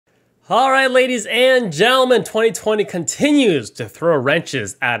Alright, ladies and gentlemen, 2020 continues to throw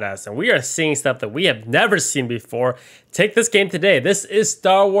wrenches at us, and we are seeing stuff that we have never seen before. Take this game today. This is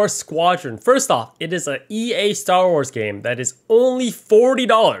Star Wars Squadron. First off, it is an EA Star Wars game that is only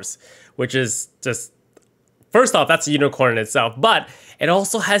 $40, which is just... First off, that's a unicorn in itself, but it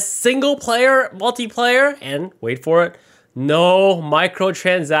also has single-player, multiplayer, and wait for it, no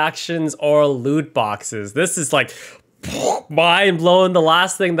microtransactions or loot boxes. This is like... mind blown, the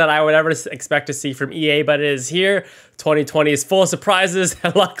last thing that I would ever expect to see from EA, but it is here. 2020 is full of surprises,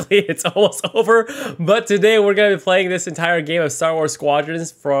 and luckily it's almost over. But today we're going to be playing this entire game of Star Wars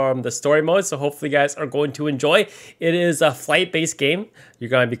Squadrons from the story mode, so hopefully you guys are going to enjoy. It is a flight-based game. You're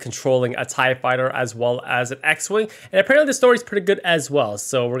going to be controlling a TIE fighter as well as an X-Wing, and apparently the story is pretty good as well,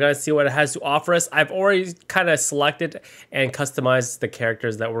 so we're going to see what it has to offer us. I've already kind of selected and customized the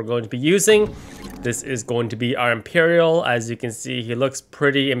characters that we're going to be using. This is going to be our Imperial. As you can see, he looks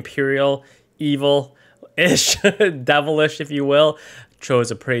pretty Imperial, evil-ish, devilish, if you will.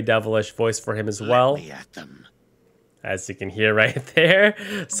 Chose a pretty devilish voice for him as well. Let me at them. As you can hear right there.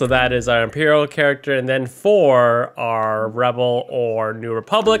 So that is our Imperial character. And then for our Rebel or New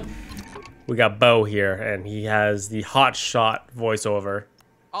Republic, we got Bo here. And he has the hot shot voiceover.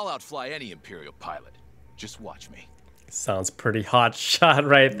 I'll outfly any Imperial pilot. Just watch me. Sounds pretty hot shot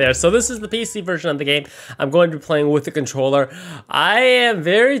right there. So this is the PC version of the game. I'm going to be playing with the controller. I am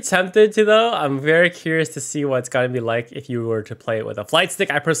very tempted to, though. I'm very curious to see what it's going to be like if you were to play it with a flight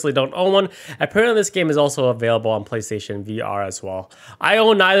stick. I personally don't own one. Apparently this game is also available on PlayStation VR as well. I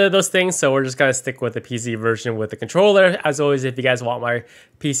own neither of those things, so we're just going to stick with the PC version with the controller. As always, if you guys want my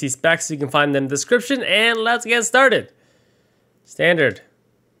PC specs, you can find them in the description, and let's get started. Standard.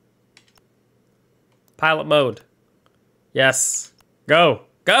 Pilot mode. Yes. Go.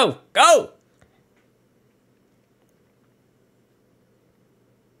 Go. Go!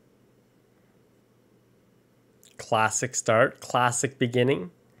 Classic start. Classic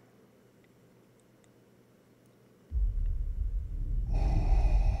beginning.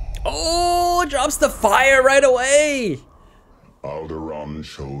 Oh! Drops the fire right away! Alderaan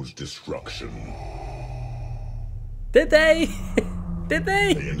chose destruction. Did they? Did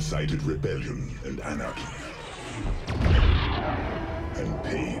they? They incited rebellion and anarchy. And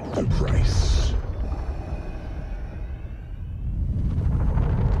paid the price.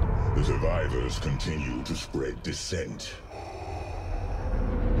 The survivors continue to spread dissent.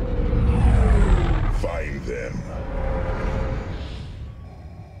 Find them.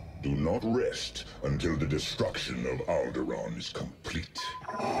 Do not rest until the destruction of Alderaan is complete.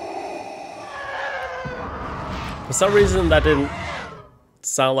 For some reason, that didn't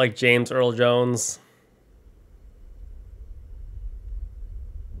sound like James Earl Jones.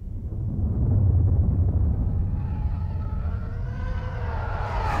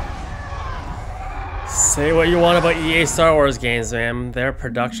 Say what you want about EA Star Wars games, man. Their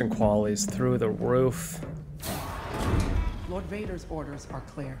production quality is through the roof. Lord Vader's orders are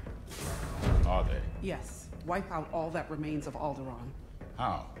clear. Are they? Yes. Wipe out all that remains of Alderaan.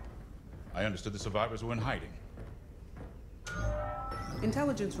 How? I understood the survivors were in hiding.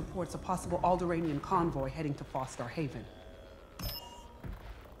 Intelligence reports a possible Alderaanian convoy heading to Foster Haven.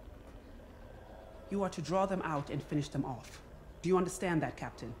 You are to draw them out and finish them off. Do you understand that,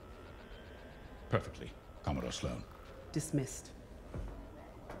 Captain? Perfectly, Commodore Sloan. Dismissed.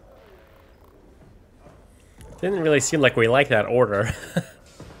 Didn't really seem like we liked that order.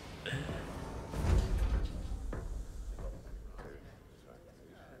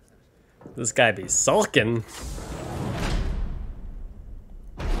 This guy be sulking.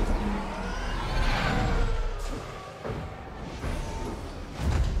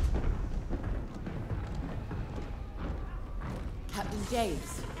 Captain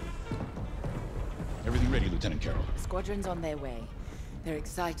James. Everything ready, Lieutenant Carroll. Squadron's on their way. They're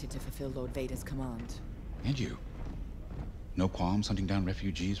excited to fulfill Lord Vader's command. And you? No qualms hunting down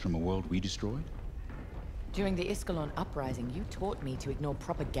refugees from a world we destroyed? During the Iskalon uprising, you taught me to ignore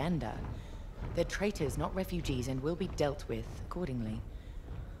propaganda. They're traitors, not refugees, and will be dealt with accordingly.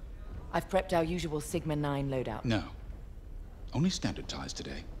 I've prepped our usual Sigma 9 loadout. No. Only standard ties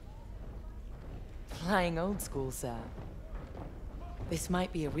today. Flying old school, sir. This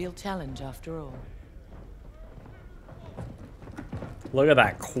might be a real challenge after all. Look at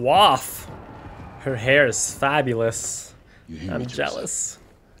that coif. Her hair is fabulous. You hear I'm me, Teresa? jealous.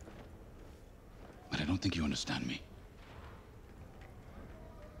 But I don't think you understand me.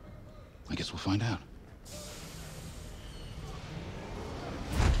 I guess we'll find out.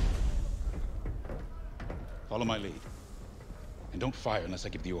 Follow my lead. And don't fire unless I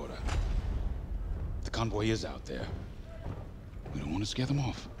give the order. The convoy is out there. We don't want to scare them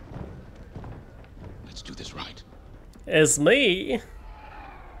off. Let's do this right. It's me.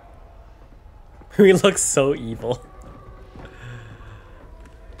 He looks so evil.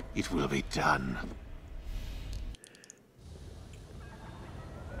 It will be done.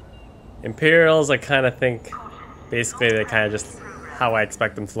 Imperials, I kind of think, basically they kind of just how I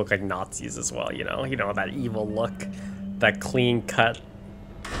expect them to look like Nazis as well, you know, that evil look, that clean cut.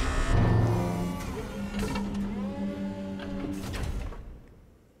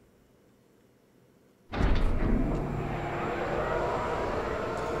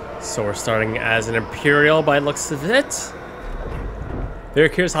 So we're starting as an Imperial by the looks of it. Very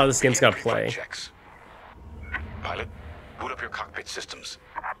curious how this game's gonna play. Checks. Pilot, boot up your cockpit systems.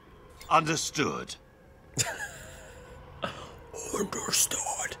 Understood.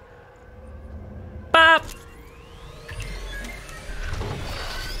 Understood. Bop!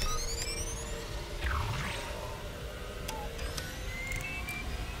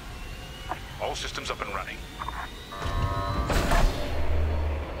 All systems up and running.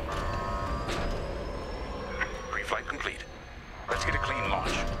 Pre-flight complete. Let's get a clean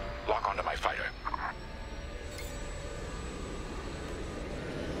launch. Lock onto my fighter.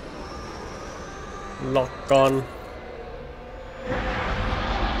 Lock on.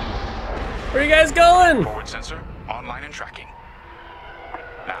 Where are you guys going? Forward sensor, online and tracking.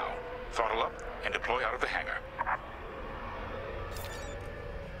 Now, throttle up and deploy out of the hangar.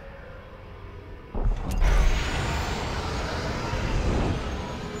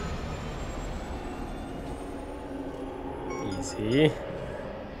 Easy.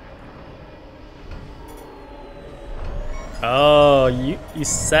 Oh, you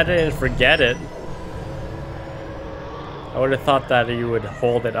set it and forget it. I would have thought that you would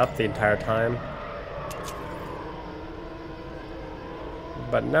hold it up the entire time.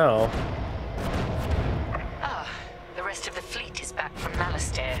 But no. Ah, the rest of the fleet is back from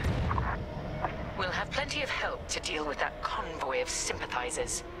Malastare. We'll have plenty of help to deal with that convoy of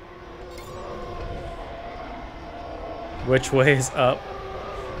sympathizers. Which way is up?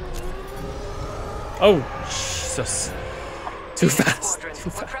 Oh, Jesus. Too fast. Squadron, Too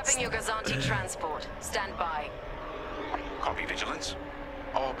we're fast. prepping your Gazanti transport. Stand by. Copy, Vigilance.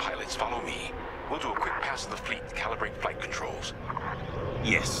 All pilots follow me. We'll do a quick pass of the fleet to calibrate flight controls.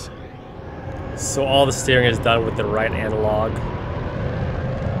 Yes. So all the steering is done with the right analog.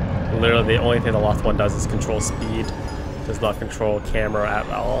 Literally the only thing the left one does is control speed. Does not control camera at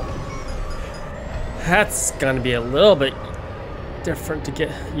all. That's gonna be a little bit different to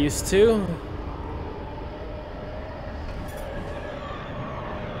get used to.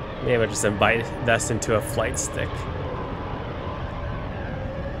 Maybe I'll just invest into a flight stick.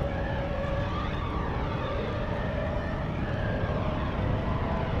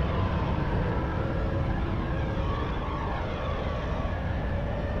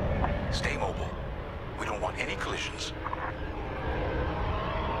 Stay mobile. We don't want any collisions.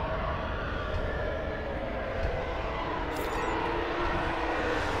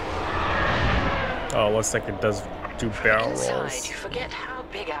 Oh, looks like it does do barrel Inside, rolls. you forget how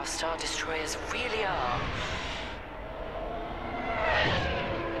big our Star Destroyers really are.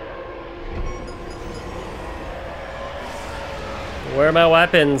 Where are my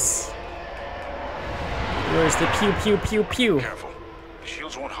weapons? Where's the pew pew pew pew? Careful. The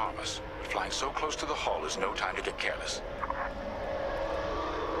shields won't harm us. But flying so close to the hull is no time to get careless.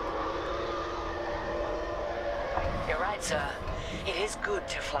 You're right, sir. It is good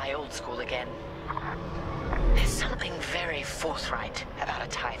to fly old school again. There's something very forthright about a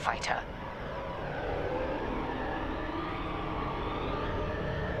TIE fighter.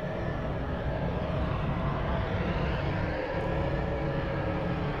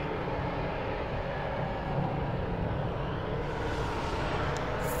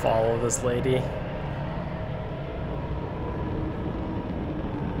 Follow this lady.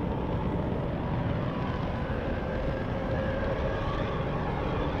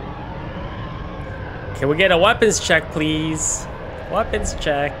 Can we get a weapons check, please? Weapons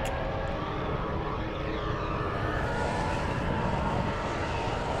check.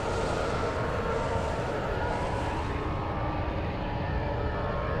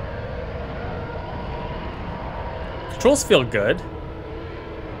 Controls feel good.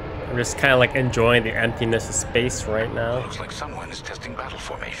 I'm just kind of like enjoying the emptiness of space right now. Looks like someone is testing battle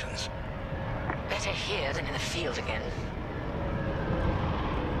formations. Better here than in the field again.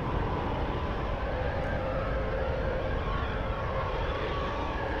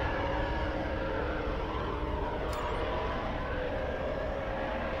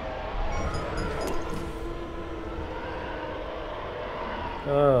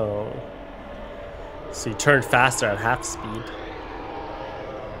 Oh. So you turn faster at half speed.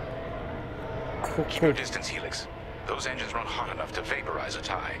 Keep your distance, Helix. Those engines run hot enough to vaporize a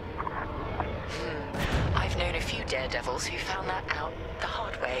TIE. I've known a few daredevils who found that out the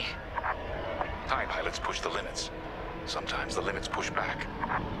hard way. TIE pilots push the limits. Sometimes the limits push back.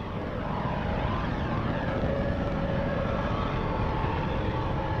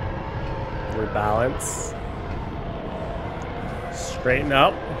 Rebalance. Straighten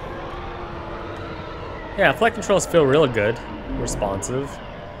up. Yeah, flight controls feel really good. Responsive.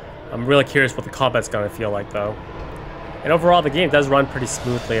 I'm really curious what the combat's gonna feel like though. And overall the game does run pretty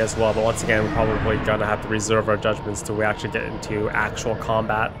smoothly as well, but once again we're probably gonna have to reserve our judgments till we actually get into actual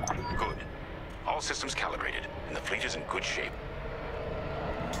combat. Good. All systems calibrated, and the fleet is in good shape.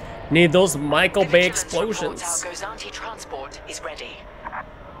 Need those Michael Bay Vigilance reports explosions. our Gozanti transport is ready.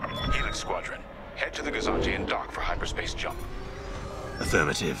 Helix Squadron, head to the Gozanti and dock for hyperspace jump.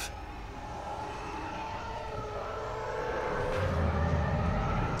 Affirmative.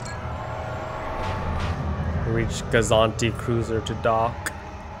 Reach Gozanti cruiser to dock.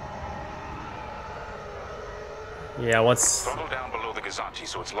 Yeah, once Throttle down below the Gozanti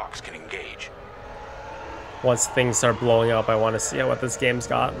so its locks can engage. things start blowing up, I want to see what this game's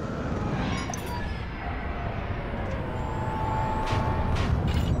got.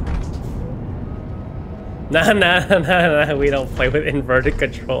 Nah, we don't play with inverted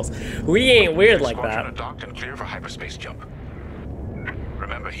controls. We ain't weird like Squadron that. are docked and clear for hyperspace jump.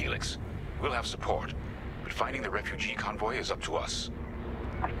 Remember, Helix, we'll have support, but finding the refugee convoy is up to us.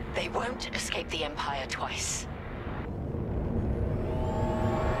 They won't escape the Empire twice.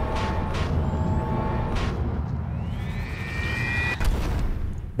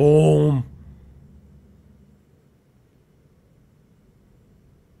 Boom.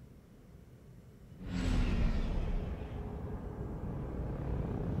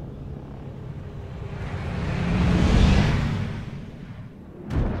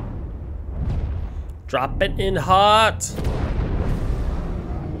 Drop it in hot.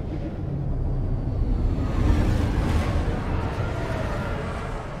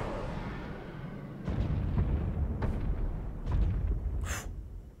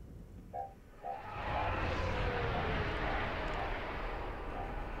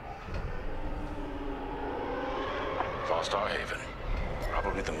 Star Haven,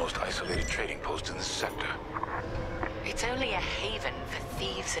 probably the most isolated trading post in this sector. It's only a haven for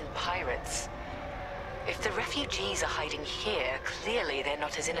thieves and pirates. If the refugees are hiding here, clearly they're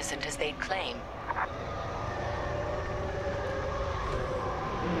not as innocent as they'd claim.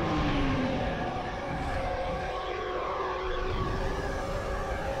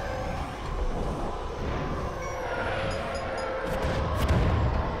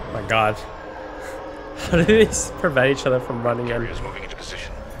 My God. How do these prevent each other from running in? Carriers moving into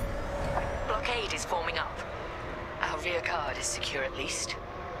position. Blockade is forming up. Our rear guard is secure at least.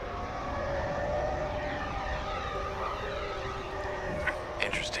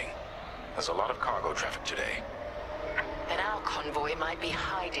 Interesting. There's a lot of cargo traffic today. Then our convoy might be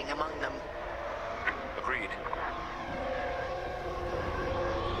hiding among them. Agreed.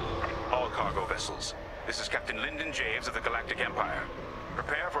 All cargo vessels. This is Captain Lyndon Javes of the Galactic Empire.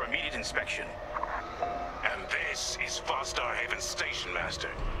 Prepare for immediate inspection. And this is Vostar Haven's station master.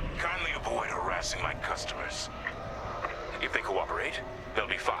 Kindly avoid harassing my customers. If they cooperate, they'll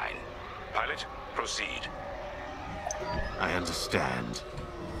be fine. Pilot, proceed. I understand.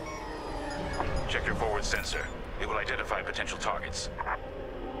 Check your forward sensor. It will identify potential targets.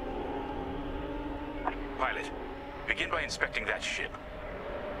 Pilot, begin by inspecting that ship.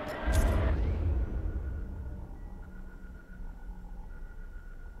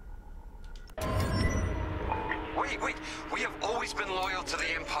 Wait, we have always been loyal to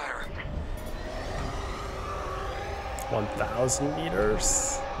the Empire. 1,000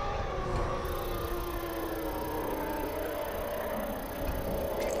 meters.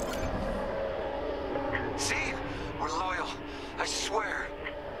 See? We're loyal. I swear.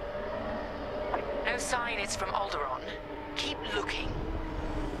 No sign it's from Alderaan. Keep looking.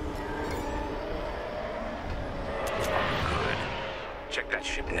 Good. Check that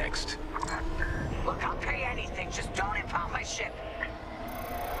ship next. Look, I'll pay anything. Just don't impound my ship.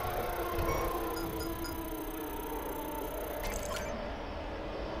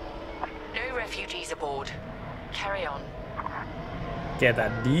 No refugees aboard. Carry on. Get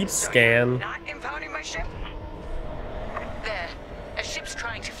that deep scan. Not impounding my ship? There. A ship's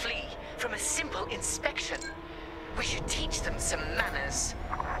trying to flee from a simple inspection. We should teach them some manners.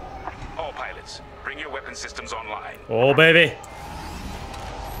 All pilots, bring your weapon systems online. Oh, baby.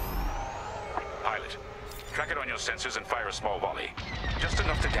 Pilot, track it on your sensors and fire a small volley. Just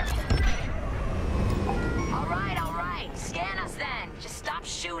enough to damage. All right. Scan us then. Just stop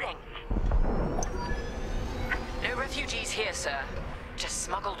shooting. refugees here, sir. Just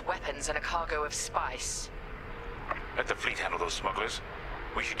smuggled weapons and a cargo of spice. Let the fleet handle those smugglers.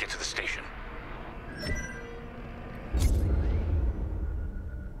 We should get to the station.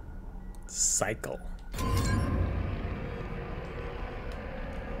 Cycle.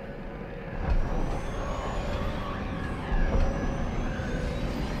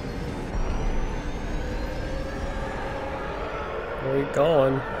 Where are we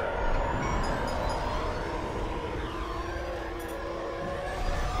going?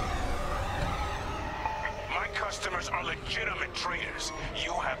 My customers are legitimate traders.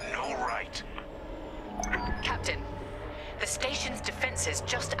 You have no right. Captain, the station's defenses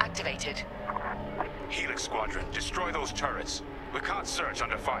just activated. Helix Squadron, destroy those turrets. We can't search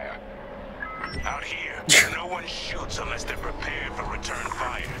under fire. Out here, no one shoots unless they're prepared for return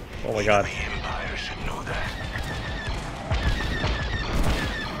fire. Oh my god. The Empire should know that.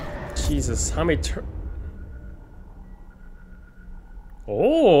 Jesus, how many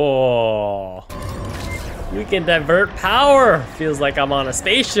Oh, we can divert power. Feels like I'm on a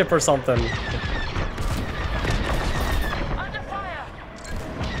spaceship or something. Under fire.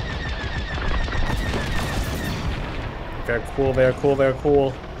 Very cool, very cool, very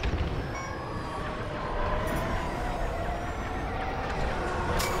cool.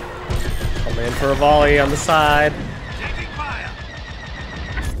 Coming in for a volley on the side.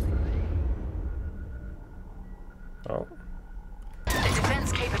 Oh. The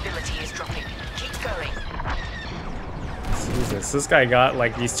defense capability is dropping. Keep going. Jesus, this guy got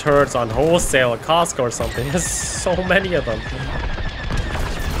like these turrets on wholesale at Costco or something. There's so many of them.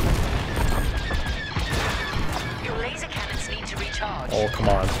 Your laser cannons need to recharge. Oh, come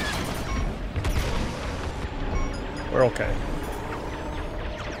on. We're okay.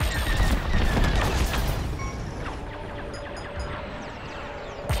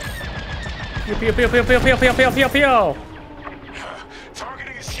 Pew pew pew pew pew pew pew pew pew pew.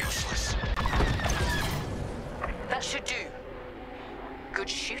 Targeting is useless. That should do. Good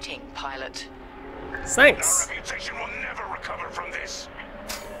shooting, pilot. Thanks. Our reputation will never recover from this.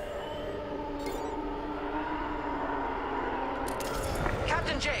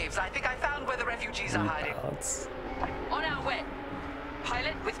 Captain Javes, I think I found where the refugees are hiding. That's- On our way.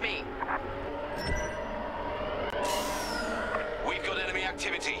 Pilot, with me. We've got enemy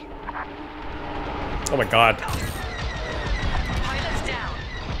activity. Oh my god. Pilot's down.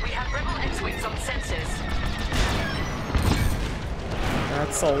 We have rebel X-wings on sensors.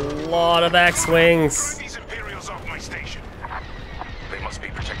 That's a lot of X-Wings. These Imperials off my station. They must be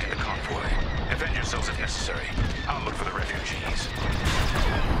protecting the convoy. Defend yourselves if necessary. I'll look for the refugees.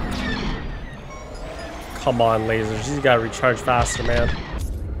 Come on, lasers. You gotta recharge faster, man.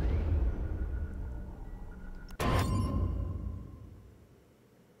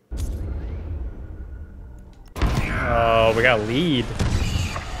 Oh, we got a lead.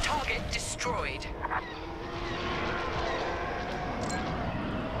 Target destroyed.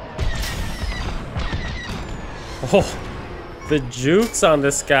 Oh, the jukes on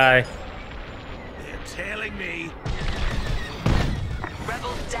this guy. They're tailing me.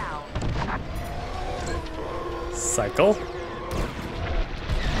 Rebel down. Cycle.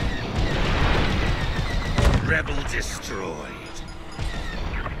 Rebel destroyed.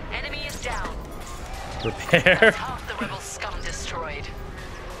 Enemy is down. Repair. Half the rebel scum destroyed.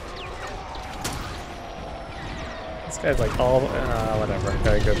 This guy's like all, whatever.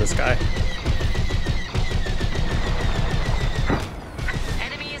 Gotta go this guy.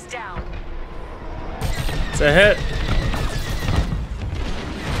 Enemy is down. It's a hit.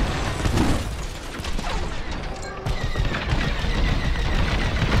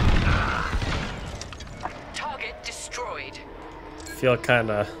 Target destroyed. Feel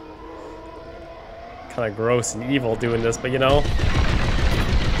kind of gross and evil doing this, but you know,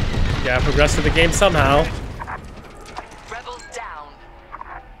 yeah, progress through the game somehow. Rebel down.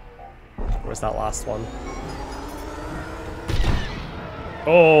 Where's that last one?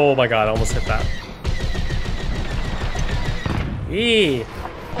 Oh my god, I almost hit that. Eee.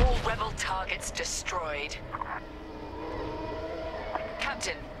 All rebel targets destroyed.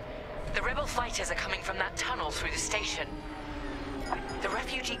 Captain, the rebel fighters are coming from that tunnel through the station. The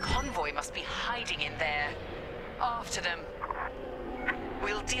refugee convoy must be hiding in there. After them.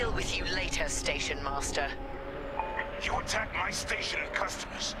 We'll deal with you later, Station Master. You attack my station and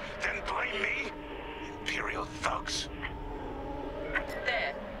customers, then blame me? Imperial thugs.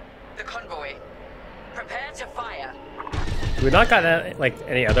 There. The convoy. Prepare to fire. Do we not got like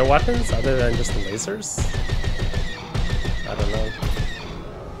any other weapons other than just the lasers? I don't know.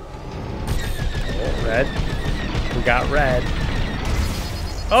 Oh, red. We got red.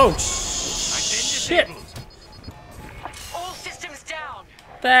 Oh shit!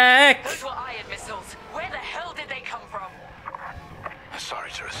 The heck? Those were iron missiles. Where the hell did they come from? Sorry,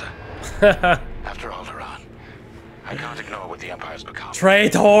 Teresa. After Alderaan, I can't ignore what the Empire's become.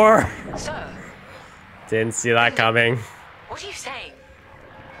 Traitor! Sir, Didn't see that coming. what are you saying?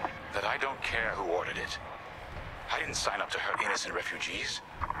 That I don't care who ordered it. I didn't sign up to hurt innocent refugees.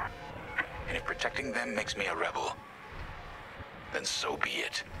 And if protecting them makes me a rebel, then so be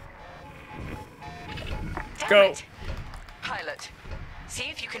it. Damn Go. it. Pilot, see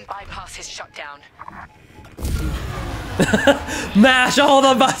if you can bypass his shutdown. Mash all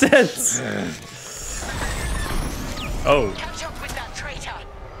the buttons! Oh. Catch up with that traitor.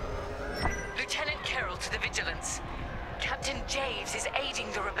 Lieutenant Carroll to the Vigilance. Captain Javes is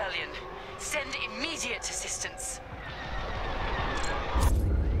aiding the rebellion. Send immediate assistance.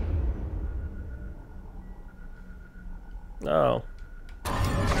 Oh. I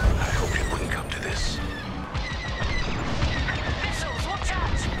hoped it wouldn't come to this. Missiles, watch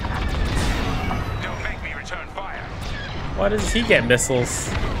out! Don't make me return fire. Why does he get missiles?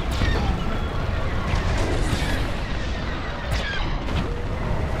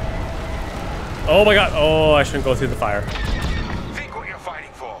 Oh my god. Oh, I shouldn't go through the fire. Think what you're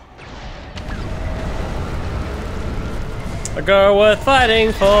fighting for. A girl worth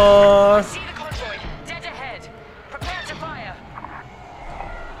fighting for. See the convoy, dead ahead. Prepare to fire.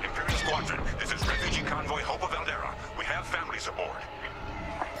 Imperial Squadron, this is refugee convoy Hope of Eldera. We have families aboard.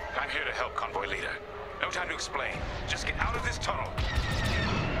 I'm here to help, convoy leader. No time to explain. Just get out of this tunnel.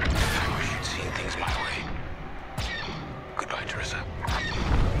 I wish you'd seen things my way. Goodbye, Teresa.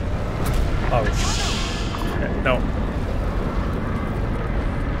 Oh, shit. No.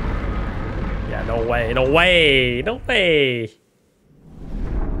 Yeah, no way, no way, no way.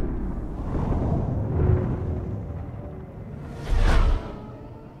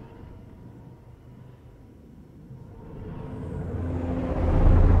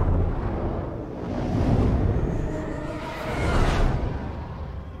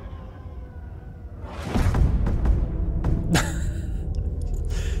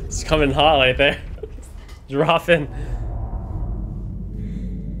 It's coming hot right there. Dropping.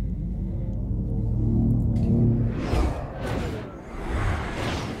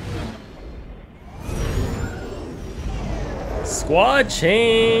 Squad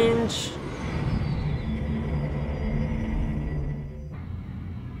change.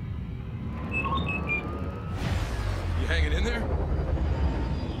 You hanging in there?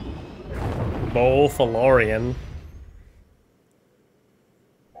 Bolfalorian.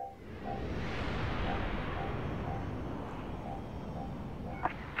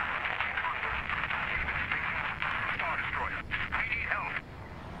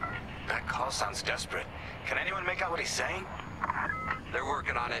 That call sounds desperate. Can anyone make out what he's saying? They're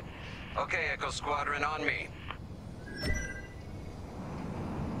working on it. Okay, Echo Squadron, on me.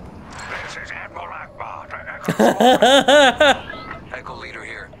 This is Admiral Akbar to Echo. Echo Leader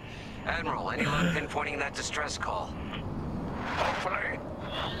here. Admiral, any luck pinpointing that distress call? Hopefully.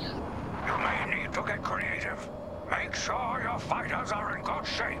 You may need to get creative. Make sure your fighters are in good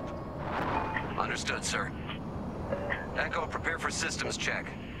shape. Understood, sir. Echo, prepare for systems check.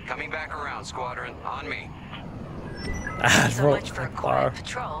 Coming back around, Squadron. On me. So Admiral much for a Akbar. quiet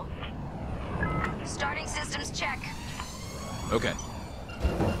patrol. Starting systems check. Okay.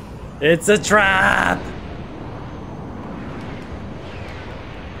 It's a trap.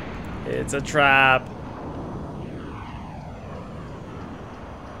 It's a trap.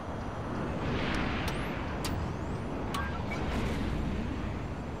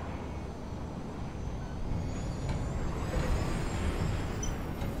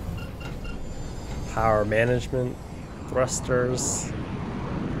 Power management, thrusters.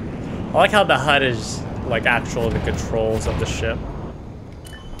 I like how the HUD is like actual the controls of the ship,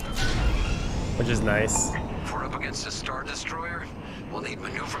 which is nice. If we're up against a Star Destroyer, we'll need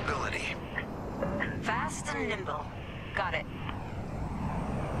maneuverability. Fast and nimble. Got it.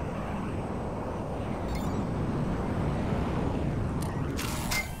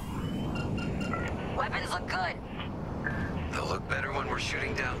 Weapons look good. They'll look better when we're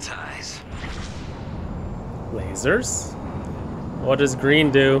shooting down ties. Lasers? What does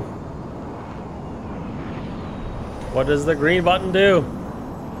green do? What does the green button do?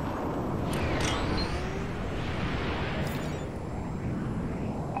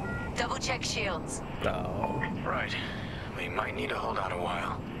 Double check shields. No. Right. We might need to hold out a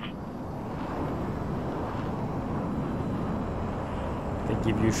while. They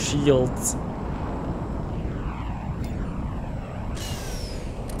give you shields.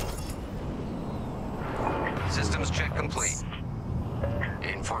 Systems check complete.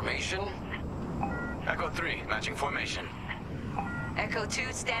 In formation. Echo 3, matching formation. Echo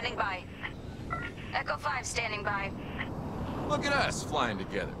 2 standing by. Echo 5 standing by. Look at us flying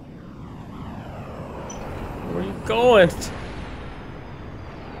together. Where are you going?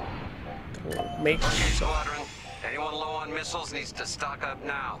 Make Okay, Squadron. Anyone low on missiles needs to stock up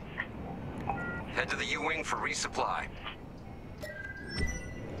now. Head to the U-Wing for resupply.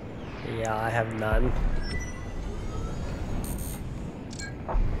 Yeah, I have none.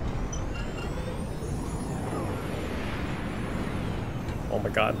 Oh my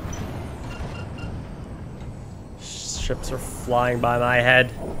god. Ships are flying by my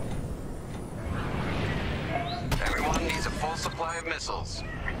head. Everyone needs a full supply of missiles.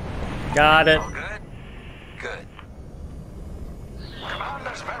 Got it. All good? Good. Command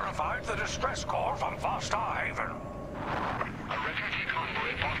has verified the distress call from Foster Haven. A refugee convoy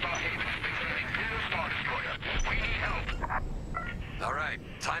in Foster Haven is facing a clear Star Destroyer. We need help. All right,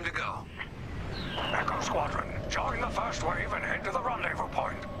 time to go. Echo Squadron, join the first wave and head to the rendezvous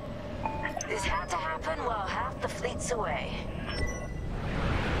point. This had to happen while half the fleet's away.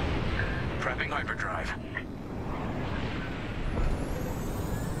 Prepping hyperdrive.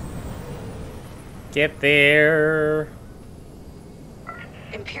 Get there.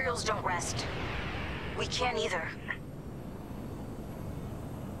 Imperials don't rest. We can't either.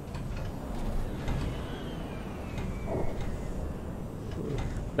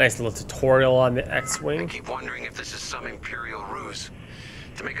 Nice little tutorial on the I X-Wing. keep wondering if this is some Imperial ruse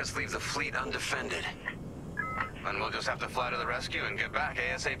to make us leave the fleet undefended. And we'll just have to fly to the rescue and get back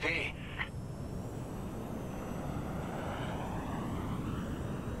ASAP.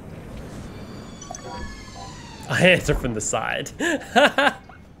 I answer from the side.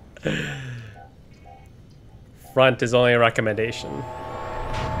 Front is only a recommendation.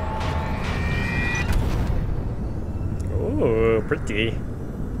 Ooh, pretty.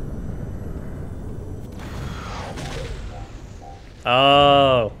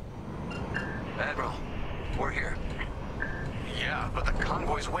 Oh. Admiral, we're here. Yeah, but the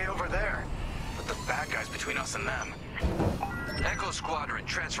convoy's way over there. Put the bad guys between us and them. Echo Squadron,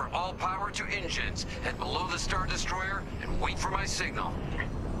 transfer all power to engines. Head below the Star Destroyer and wait for my signal.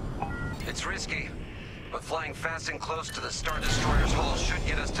 It's risky, but flying fast and close to the Star Destroyer's hull should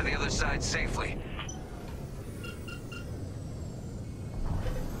get us to the other side safely.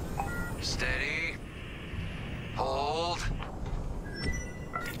 Steady. Hold.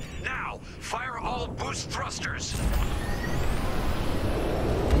 Now, fire all boost thrusters.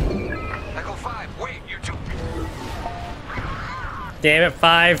 Echo 5, wait, you two. Damn it,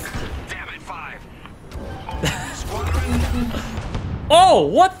 5. Damn it, 5. Squadron. Oh,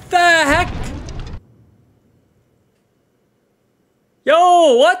 what the heck?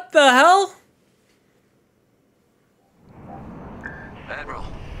 Yo, what the hell? Admiral,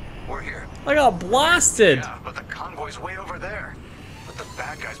 we're here. I got blasted. Yeah, but the convoy's way over there. Put the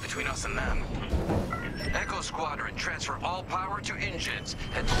bad guys between us and them. Echo Squadron, transfer all power to engines.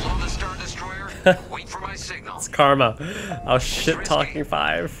 Head below the Star Destroyer. Wait for my signal. It's karma. I was It's shit talking risky,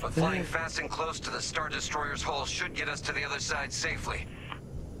 5. But flying fast and close to the Star Destroyer's hull should get us to the other side safely.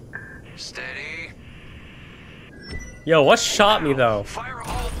 Steady. Yo, what shot me though? Fire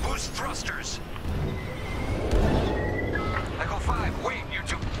all boost thrusters. Echo 5, wait, you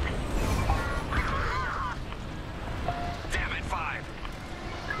two. Damn it, 5.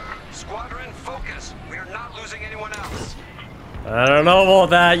 Squadron, focus. We are not losing anyone else. I don't know about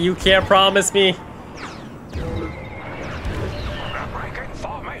that. You can't promise me. Breaking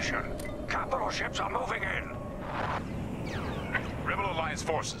formation. Capital ships are moving in. Rebel Alliance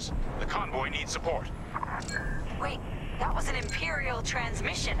forces. The convoy needs support. Wait, that was an Imperial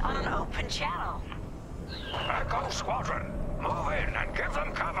transmission on an open channel. Echo Squadron, move in and give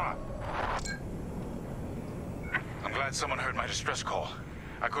them cover. I'm glad someone heard my distress call.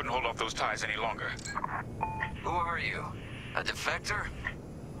 I couldn't hold off those ties any longer. Who are you? A defector?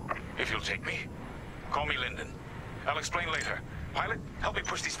 If you'll take me, call me Lyndon. I'll explain later. Pilot, help me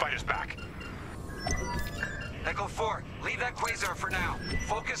push these fighters back. Echo 4, leave that quasar for now.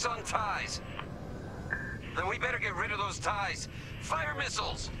 Focus on ties. Then we better get rid of those ties. Fire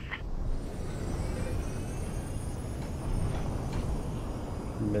missiles!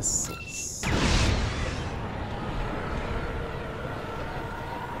 Missiles.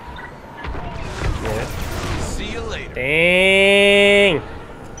 Yeah. See you later. Dang.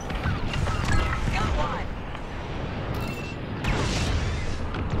 Got one.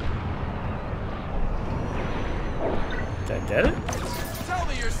 Did I get it? Tell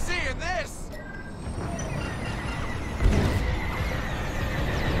me you're seeing this.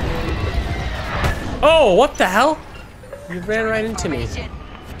 Oh, what the hell? You ran right into me. Formation.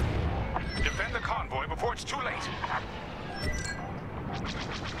 Defend the convoy before it's too late.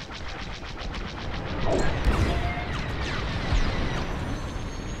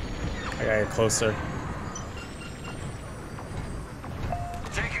 I gotta get closer.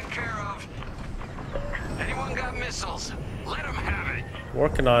 Taken care of. Anyone got missiles? Let them have it.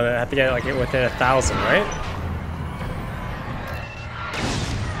 Working on it. I have to get like within 1,000, right?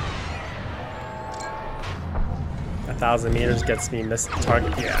 A 1,000 meters gets me missed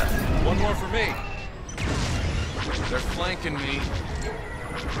target. Yeah. One more for me. They're flanking me.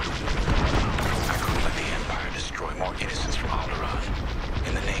 I couldn't let the Empire destroy more innocents from Alderaan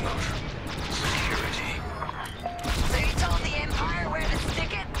in the name of security. So you told the Empire where to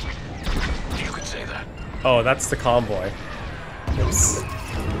stick it? You could say that. Oh, that's the convoy. Oops.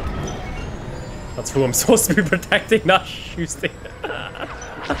 That's who I'm supposed to be protecting, not shooting.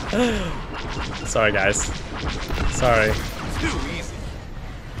 Sorry, guys. Sorry. Too easy.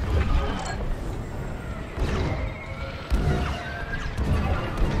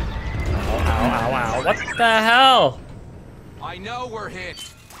 Ow, ow, ow. What the hell? I know we're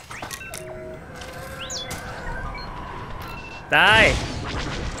hit. Die.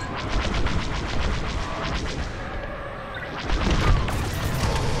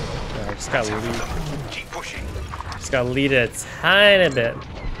 I just gotta lead. Keep pushing. Just gotta lead it a tiny bit.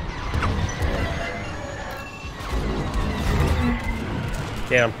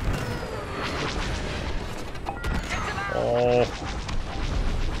 Get him. Oh.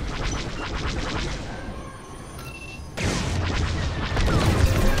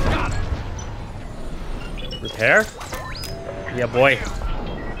 Repair? Yeah, boy.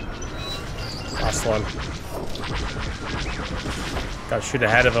 Last one. Gotta shoot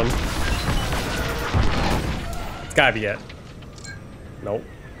ahead of him. It's gotta be it. Nope.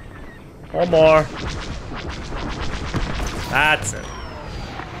 One more. That's it.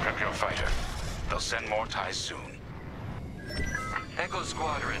 Prep your fighter. They'll send more ties soon. Echo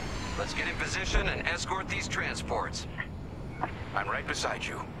Squadron, let's get in position and escort these transports. I'm right beside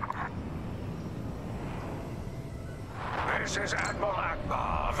you. This is Admiral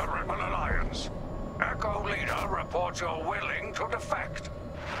Akbar of the Rebel Alliance. Echo Leader reports you're willing to defect.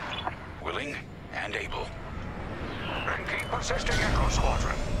 Willing and able. Then keep assisting Echo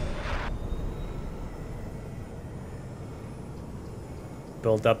Squadron.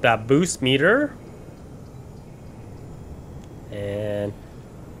 Build up that boost meter. And...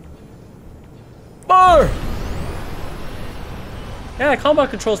 Fire! Yeah, combat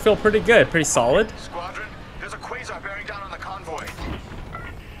controls feel pretty good, pretty solid. Squadron, there's a quasar bearing down on the convoy.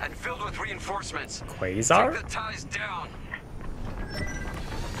 And filled with reinforcements. Quasar? Take the ties down.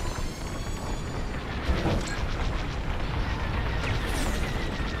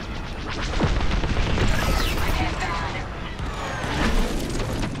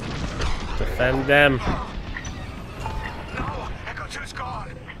 Defend them. No, Echo 2's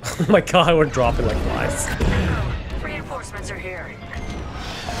gone. Oh my god, we're dropping like flies. Reinforcements are here.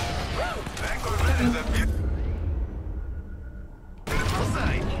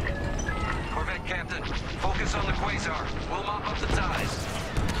 Corvette Captain, focus on the quasar. We'll mop up the ties.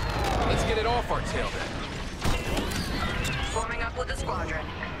 Let's get it off our tail then. Forming up with the squadron.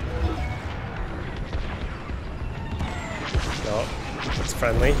 No, it's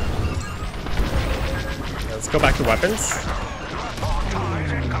friendly. Okay, let's go back to weapons.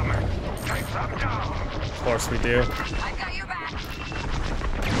 Of course we do. I've got your back.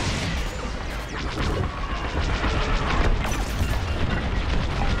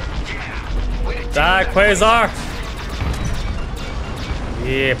 Die, Quasar!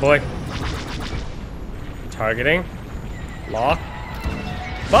 Yeah, boy. Targeting. Lock.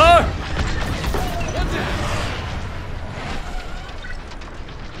 Fire!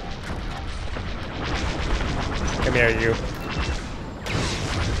 Come here, you.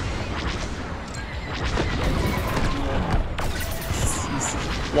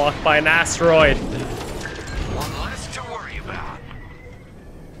 He's blocked by an asteroid. One less to worry about.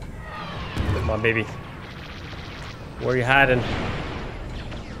 Come on, baby. Where you hiding?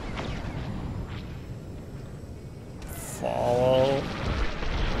 Follow.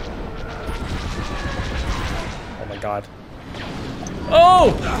 Oh my god.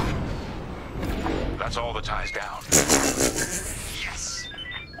 Oh! That's all the ties down. Yes.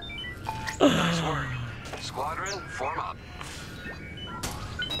 Nice work. Squadron, form up.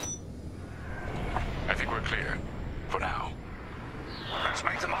 I think we're clear. For now. Let's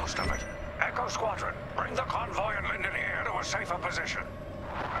make the most of it. Echo Squadron, bring the convoy and Linden here to a safer position.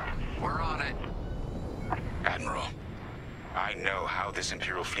 We're on it. Admiral, I know how this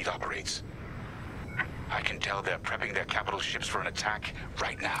Imperial fleet operates. I can tell they're prepping their capital ships for an attack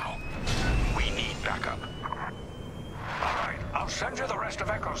right now. We need backup. Alright, I'll send you the rest of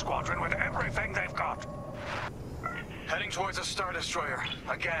Echo Squadron with everything they've got. Heading towards a Star Destroyer.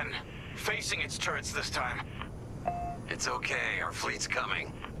 Again. Facing its turrets this time. It's okay, our fleet's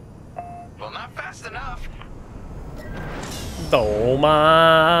coming. Well, not fast enough.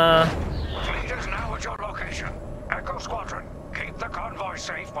 Toma. Fleet is now at your location. Echo Squadron, keep the convoy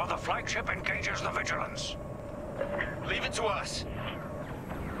safe while the flagship engages the Vigilance. Leave it to us.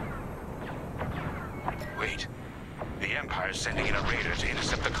 Wait. The Empire's sending in a raider to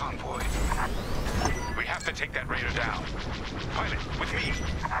intercept the convoy. We have to take that raider down. Pilot, with me.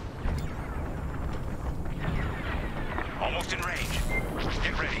 Almost in range.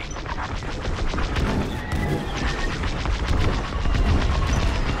 Get ready.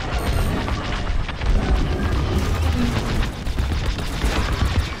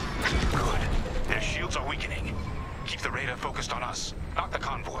 Good. Their shields are weakening. Keep the raider focused on us, not the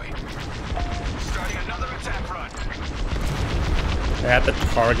convoy. Starting another attack run. I have to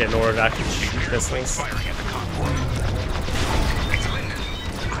target in order to actually shoot missiles. Firing at the convoy. It's Linden.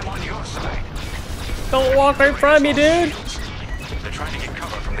 I'm on your side. Don't walk right in front of me, dude. They're trying to get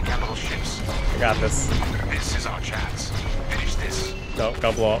cover from the capital ships. I got this. This is our chance. Finish this. No,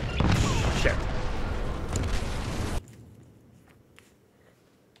 gotta blow up. Shit.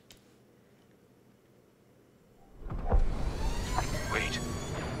 Wait.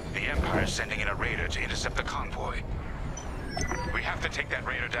 The Empire's sending in a raider to intercept the convoy. We have to take that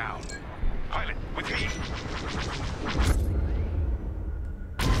raider down. Pilot, with me.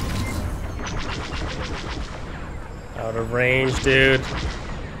 Out of range, dude.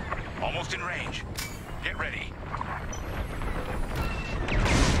 Almost in range. Get ready.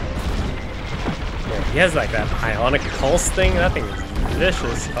 Yeah, he has like that ionic pulse thing. That thing is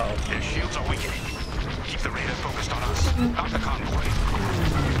vicious. Oh. Their shields are weakening. Keep the raider focused on us, not the convoy.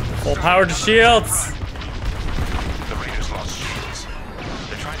 Full power to shields. The raiders lost shields.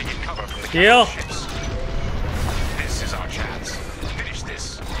 They're trying to get cover from the Heal. capital ships. This is our chance. Finish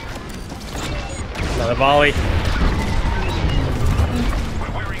this. Another volley.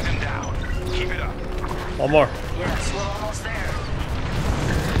 We're wearing them down. Keep it up. One more. Yes, we're almost there.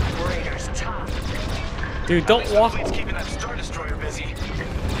 Raiders top. Dude, don't walk. Fleet's keeping that Star Destroyer busy.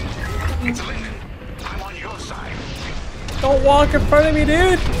 It's Linden. I'm on your side. Don't walk in front of me,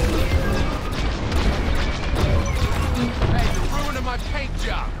 dude. Hey, you're ruining my paint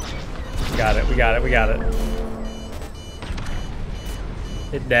job. We got it. We got it. We got it.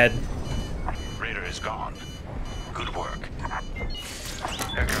 It dead. Raider is gone. Good work.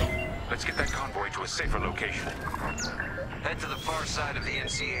 Echo, let's get that convoy to a safer location. Head to the far side of the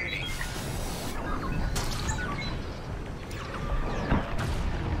NC-80.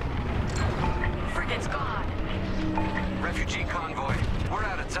 Frigate's gone. Refugee convoy. We're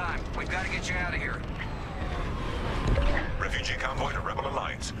out of time. We've got to get you out of here. Refugee convoy to Rebel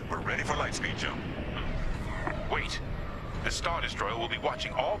Alliance. We're ready for lightspeed jump. Wait. The Star Destroyer will be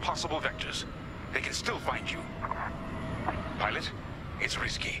watching all possible vectors. They can still find you. Pilot, it's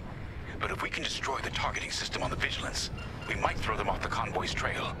risky. But if we can destroy the targeting system on the Vigilance, we might throw them off the convoy's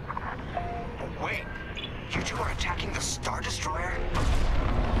trail. Wait. You two are attacking the Star Destroyer?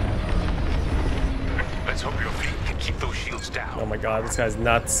 Let's hope your fleet can keep those shields down. Oh my god, this guy's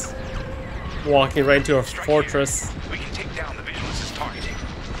nuts. Walking right into a fortress. We can take down the Vigilance's targeting.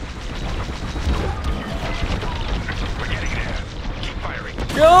 We're getting there. Keep firing.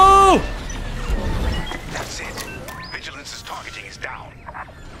 Go! That's it. Vigilance's targeting is down.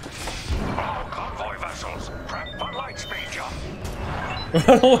 All convoy vessels, prep for lightspeed jump.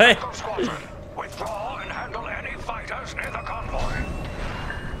 Run away. Echo Squadron, withdraw and handle any fighters near the convoy.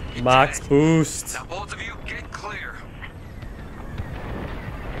 Max boost. Now both of you, get clear.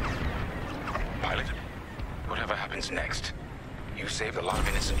 Pilot, whatever happens next, you saved a lot of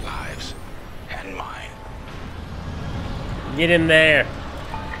innocent lives. And mine. Get in there.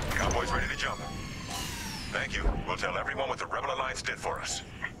 Convoy's ready to jump. Thank you. We'll tell everyone what the Rebel Alliance did for us.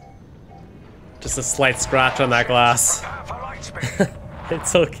 Just a slight scratch on that glass. Prepare for lightspeed.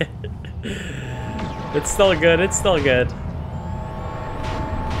 It's okay. It's still good. It's still good.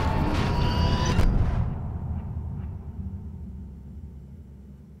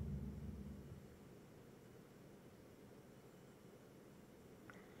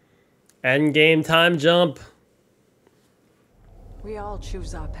 End game time jump. We all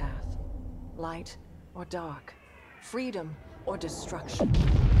choose our path. Light or dark. Freedom or destruction.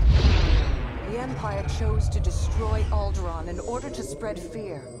 The Empire chose to destroy Alderaan in order to spread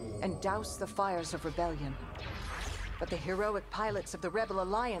fear and douse the fires of rebellion. But the heroic pilots of the Rebel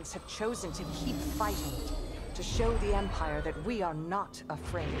Alliance have chosen to keep fighting, to show the Empire that we are not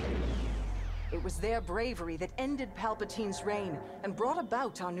afraid. It was their bravery that ended Palpatine's reign and brought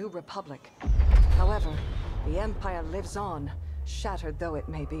about our new republic. However, the Empire lives on, shattered though it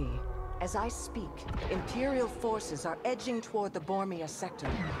may be. As I speak, Imperial forces are edging toward the Bormia sector,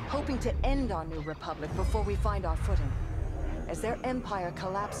 hoping to end our new republic before we find our footing. As their empire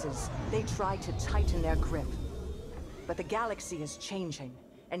collapses, they try to tighten their grip. But the galaxy is changing,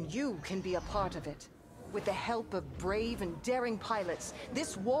 and you can be a part of it. With the help of brave and daring pilots,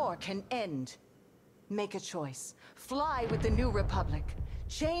 this war can end. Make a choice. Fly with the new republic.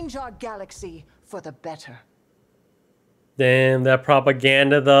 Change our galaxy for the better. Damn, that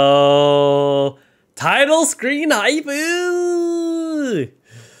propaganda though. Title screen hype. Ooh.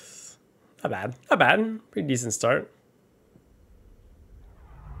 Not bad. Not bad. Pretty decent start.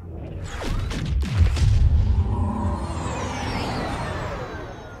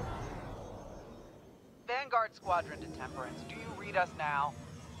 Vanguard Squadron to Temperance. Do you read us now?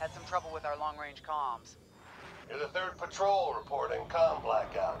 Had some trouble with our long-range comms. You're the 3rd patrol reporting comm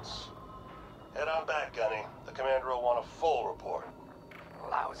blackouts. Head on back, Gunny. The commander will want a full report.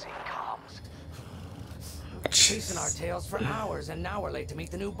 Lousy comms. Chasing our tails for hours, and now we're late to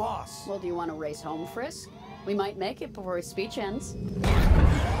meet the new boss. Well, do you want to race home, Frisk? We might make it before his speech ends.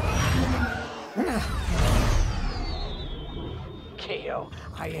 Keo,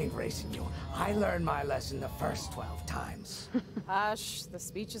 I ain't racing you. I learned my lesson the first 12 times. Hush, the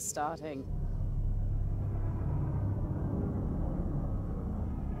speech is starting.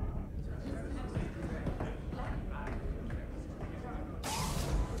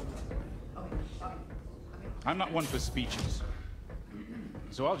 I'm not one for speeches.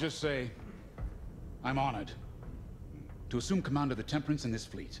 So I'll just say, I'm honored to assume command of the Temperance in this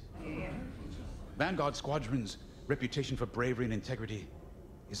fleet. Vanguard Squadron's reputation for bravery and integrity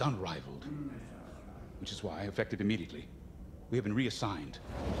is unrivaled, which is why, effective immediately, we have been reassigned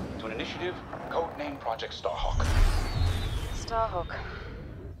to an initiative codenamed Project Starhawk. Starhawk.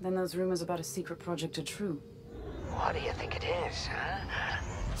 Then those rumors about a secret project are true. What do you think it is, huh?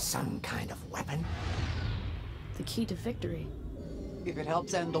 Some kind of weapon? The key to victory. If it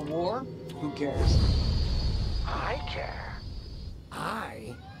helps end the war, who cares? I care.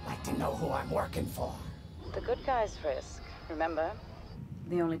 I like to know who I'm working for. The good guys, Frisk. Remember?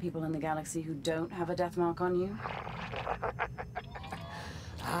 The only people in the galaxy who don't have a death mark on you?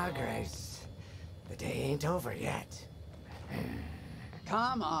 Grace. The day ain't over yet.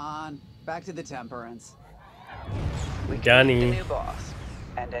 Come on. Back to the Temperance. We Gunny. The new boss.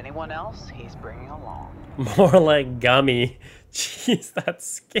 And anyone else he's bringing along. More like Gummy. Jeez, that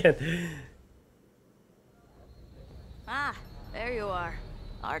skin. Ah, there you are.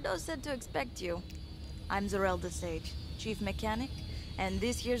 Ardo said to expect you. I'm Zarelda Sage, Chief Mechanic, and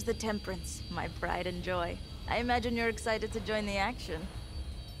this here's the Temperance, my pride and joy. I imagine you're excited to join the action.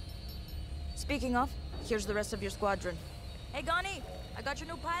 Speaking of, here's the rest of your squadron. Hey, Gani, I got your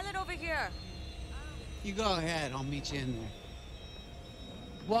new pilot over here. You go ahead, I'll meet you in there.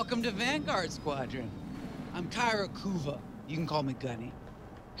 Welcome to Vanguard Squadron. I'm Kyra Kuva. You can call me Gunny.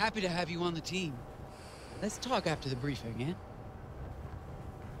 Happy to have you on the team. Let's talk after the briefing, yeah?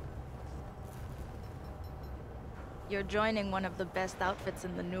 You're joining one of the best outfits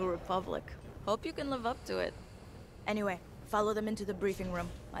in the New Republic. Hope you can live up to it. Anyway, follow them into the briefing room.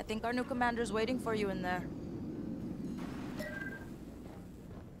 I think our new commander's waiting for you in there.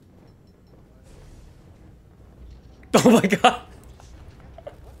 Oh my god.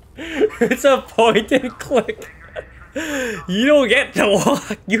 It's a point and click. You don't get to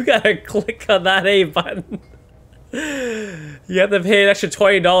walk. You gotta click on that A button. You have to pay an extra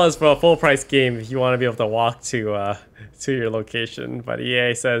 $20 for a full price game if you want to be able to walk to your location. But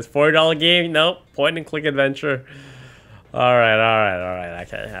EA says $40 game. Nope, point and click adventure. All right.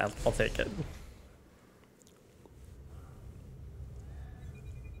 Okay, I'll take it.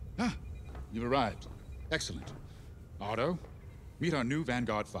 Ah, you've arrived. Excellent. Ardo, meet our new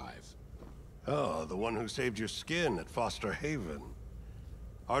Vanguard 5. Oh, the one who saved your skin at Foster Haven.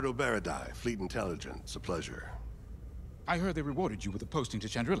 Ardo Baradai, Fleet Intelligence. A pleasure. I heard they rewarded you with a posting to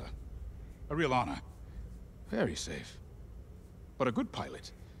Chandrila. A real honor. Very safe. But a good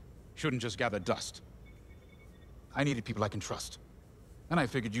pilot shouldn't just gather dust. I needed people I can trust. And I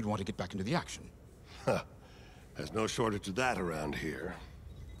figured you'd want to get back into the action. Huh. There's no shortage of that around here.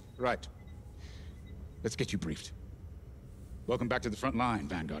 Right. Let's get you briefed. Welcome back to the front line,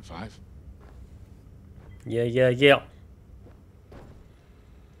 Vanguard 5. Yeah.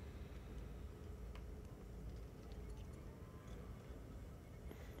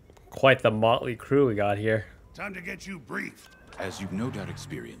 Quite the motley crew we got here. Time to get you briefed. As you've no doubt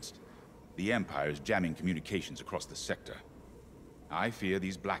experienced, the Empire is jamming communications across the sector. I fear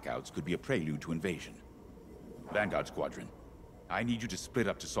these blackouts could be a prelude to invasion. Vanguard Squadron, I need you to split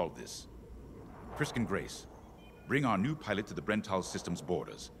up to solve this. Frisk and Grace, bring our new pilot to the Brental system's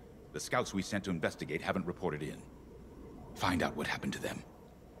borders. The scouts we sent to investigate haven't reported in. Find out what happened to them.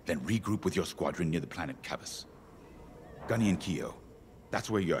 Then regroup with your squadron near the planet Cavus. Gunny and Keo, that's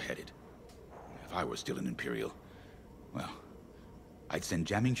where you're headed. If I were still an Imperial, well, I'd send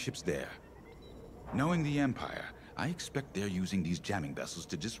jamming ships there. Knowing the Empire, I expect they're using these jamming vessels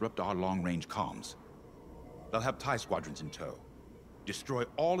to disrupt our long-range comms. They'll have TIE squadrons in tow. Destroy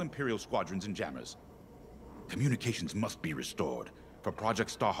all Imperial squadrons and jammers. Communications must be restored for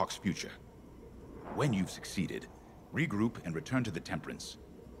Project Starhawk's future. When you've succeeded, regroup and return to the Temperance.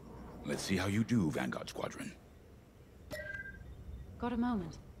 Let's see how you do, Vanguard Squadron. Got a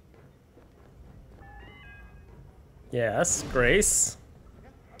moment? Yes, Grace.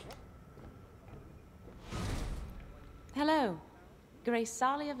 Hello. Grace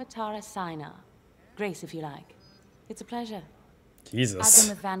Salia Vatara Sina. Grace, if you like. It's a pleasure. Jesus. I've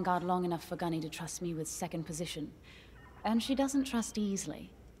been with Vanguard long enough for Gunny to trust me with second position. And she doesn't trust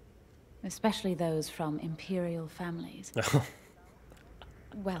easily. Especially those from Imperial families.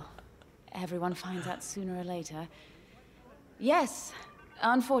 Well, everyone finds out sooner or later. Yes,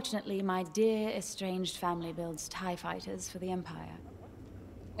 unfortunately, my dear estranged family builds TIE fighters for the Empire.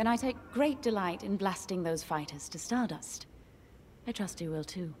 And I take great delight in blasting those fighters to stardust. I trust you will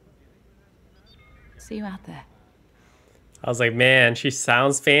too. See you out there. I was like, man, she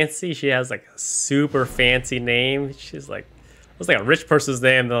sounds fancy. She has like a super fancy name. She's like, it's like a rich person's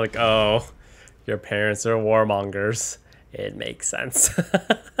name. They're like, oh, your parents are warmongers. It makes sense.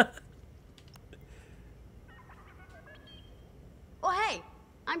 Oh, hey,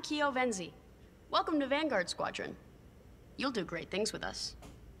 I'm Keo Venzi. Welcome to Vanguard Squadron. You'll do great things with us.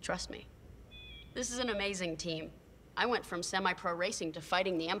 Trust me. This is an amazing team. I went from semi-pro racing to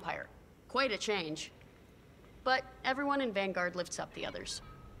fighting the Empire. Quite a change. But everyone in Vanguard lifts up the others.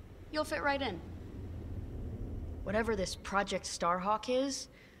 You'll fit right in. Whatever this Project Starhawk is,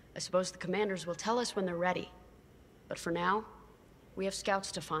 I suppose the commanders will tell us when they're ready. But for now, we have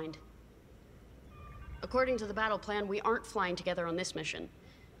scouts to find. According to the battle plan, we aren't flying together on this mission,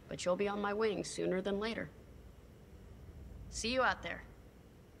 but you'll be on my wing sooner than later. See you out there.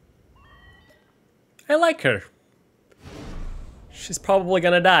 I like her. She's probably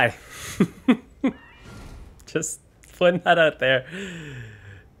gonna die. Just putting that out there.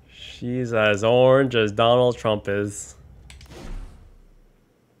 She's as orange as Donald Trump is.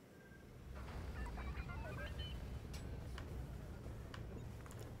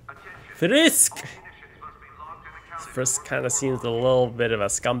 Frisk! Frisk kind of seems a little bit of a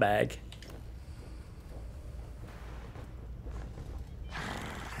scumbag.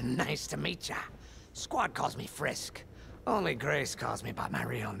 Nice to meet ya. Squad calls me Frisk. Only Grace calls me by my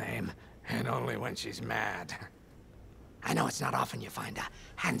real name, and only when she's mad. I know it's not often you find a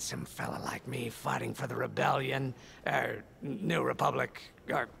handsome fella like me fighting for the Rebellion, or New Republic,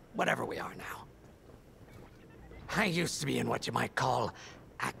 or whatever we are now. I used to be in what you might call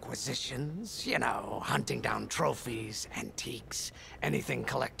acquisitions, you know, hunting down trophies, antiques, anything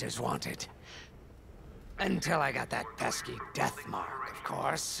collectors wanted. Until I got that pesky death mark, of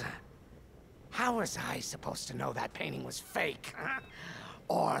course. How was I supposed to know that painting was fake? Huh?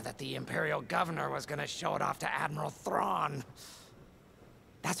 Or that the Imperial Governor was gonna show it off to Admiral Thrawn?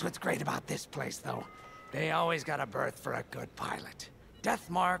 That's what's great about this place, though. They always got a berth for a good pilot. Death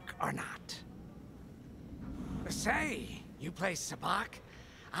mark or not. Say, you play Sabak?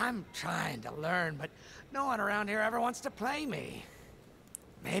 I'm trying to learn, but no one around here ever wants to play me.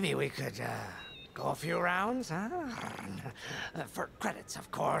 Maybe we could, go a few rounds, huh? For credits, of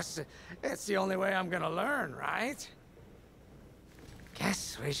course. It's the only way I'm gonna learn, right?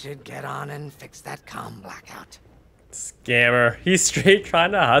 Guess we should get on and fix that comm blackout. Scammer. He's straight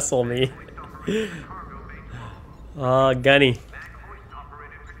trying to hustle me. Gunny.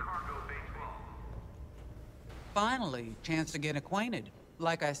 Finally, chance to get acquainted.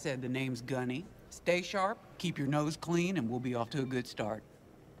 Like I said, the name's Gunny. Stay sharp, keep your nose clean, and we'll be off to a good start.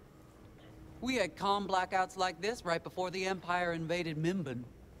 We had comm blackouts like this right before the Empire invaded Mimban.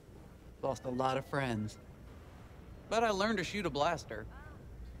 Lost a lot of friends. But I learned to shoot a blaster.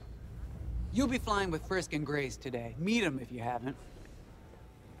 You'll be flying with Frisk and Grace today. Meet them if you haven't.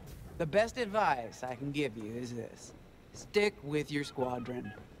 The best advice I can give you is this. Stick with your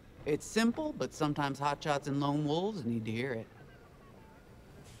squadron. It's simple, but sometimes hotshots and lone wolves need to hear it.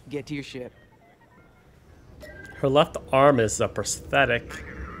 Get to your ship. Her left arm is a prosthetic.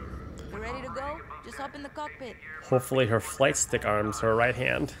 You ready to go? Just hop in the cockpit. Hopefully her flight stick arm's her right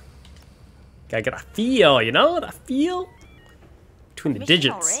hand. Gotta get a feel, you know? The feel? between the Mission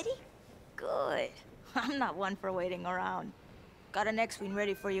digits. Already? Good. I'm not one for waiting around. Got an X-Wing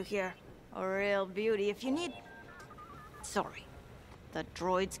ready for you here. A real beauty if you need... Sorry. The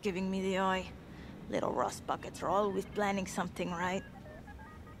droid's giving me the eye. Little rust buckets are always planning something, right?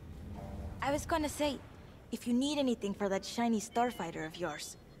 I was gonna say, if you need anything for that shiny starfighter of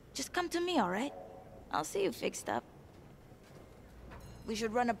yours, just come to me, alright? I'll see you fixed up. We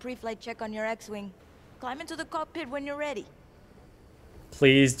should run a pre-flight check on your X-Wing. Climb into the cockpit when you're ready.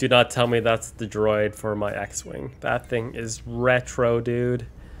 Please do not tell me that's the droid for my X-Wing. That thing is retro, dude.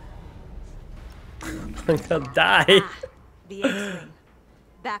 I'm gonna die. The X-Wing.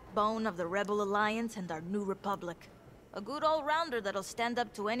 Backbone of the Rebel Alliance and our new Republic. A good all-rounder that'll stand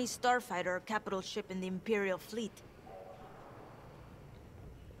up to any starfighter or capital ship in the Imperial fleet.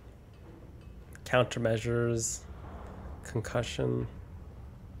 Countermeasures. Concussion.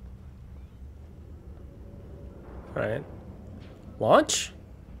 Alright. Launch?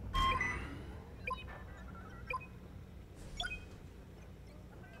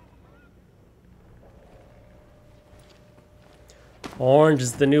 Orange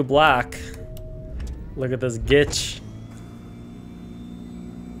is the new black. Look at this gitch.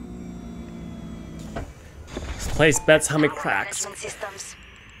 Let's place bets how many cracks Systems.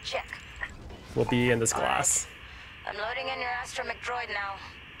 Check. will be in this glass. I'm loading in your astromech droid now.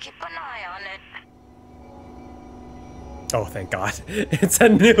 Keep an eye on it. Oh, thank God. It's a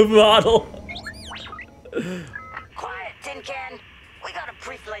new model. Quiet, Tin Can. We got a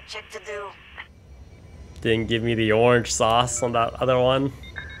pre-flight check to do. Didn't give me the orange sauce on that other one.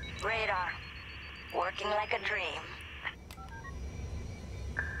 Radar. Working like a dream.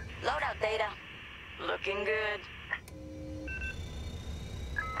 Loadout data. Looking good.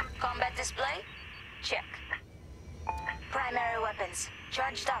 Combat display? Check. Primary weapons.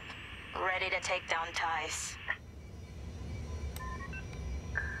 Charged up. Ready to take down ties.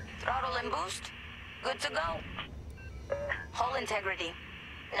 Throttle and boost. Good to go. Hull integrity.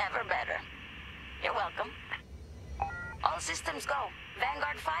 Never better. You're welcome. All systems go.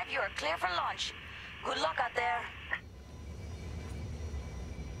 Vanguard 5, you are clear for launch. Good luck out there.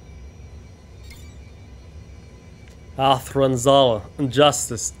 Athranzala,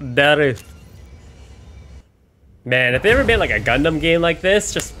 Injustice, Darith. Man, if they ever made like a Gundam game like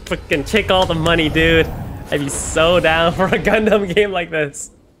this, just fucking take all the money, dude. I'd be so down for a Gundam game like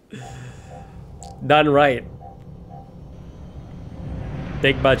this. Done right.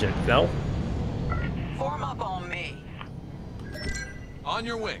 Big budget, no? Form up on me. On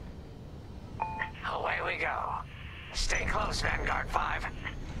your wing. Away we go. Stay close, Vanguard 5.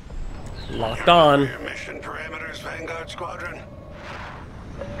 Locked on. Your mission parameters, Vanguard Squadron.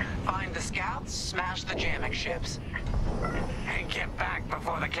 Find the scouts, smash the jamming ships. And get back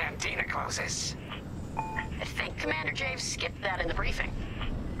before the cantina closes. I think Commander Javes skipped that in the briefing.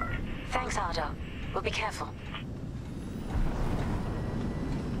 Thanks, Ardo. We'll be careful.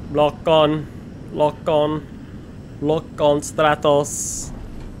 Lock on. Lock on. Lock on, Stratos.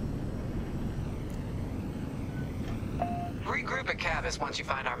 Regroup at Cavus once you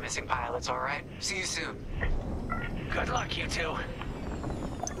find our missing pilots, alright? See you soon. Good luck, you two.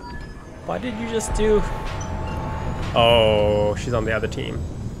 Why did you just do... Oh, she's on the other team.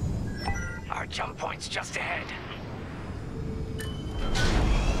 Our jump point's just ahead.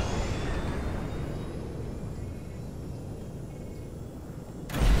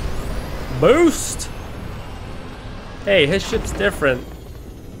 Boost! Hey, his ship's different.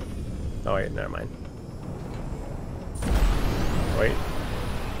 Oh wait, never mind. Wait.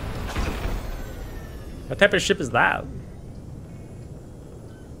 What type of ship is that?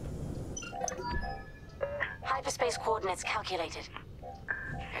 Hyperspace coordinates calculated.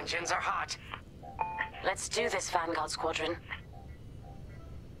 Engines are hot. Let's do this, Vanguard Squadron.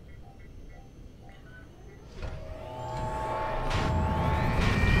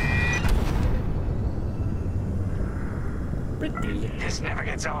 Pretty. This never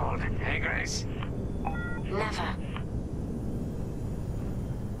gets old, hey Grace? Never.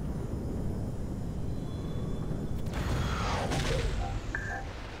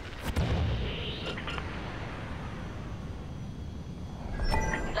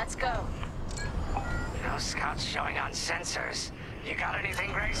 Let's go. No scouts showing on sensors. You got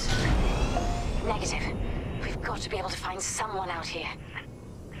anything, Grace? Negative. We've got to be able to find someone out here.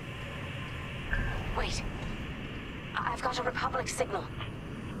 Wait. I've got a Republic signal.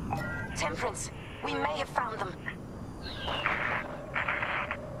 Temperance. We may have found them.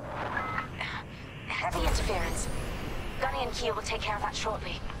 Heavy interference. Gunny and Kia will take care of that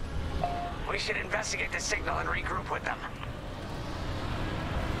shortly. We should investigate the signal and regroup with them.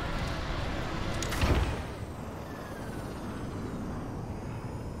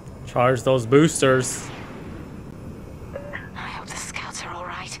 Charge those boosters. I hope the scouts are all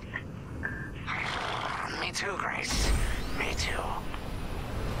right. Me too, Grace. Me too.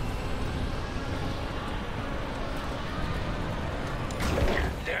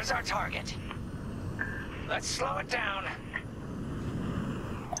 There's our target. Let's slow it down.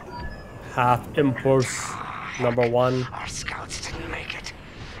 Half impulse number 1. Our scouts didn't make it.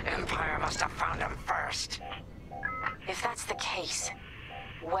 Empire must have found them first. If that's the case,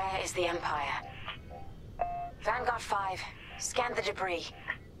 where is the Empire? Vanguard 5, scan the debris.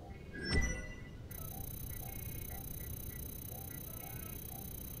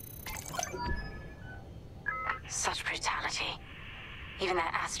 Such brutality. Even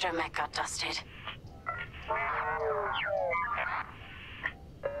that astromech got dusted.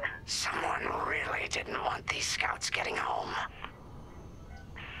 Someone really didn't want these scouts getting home.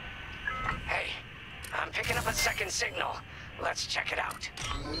 Hey, I'm picking up a second signal. Let's check it out.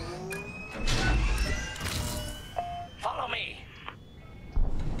 Follow me.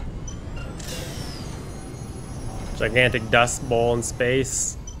 Gigantic dust bowl in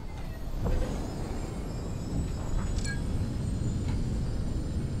space.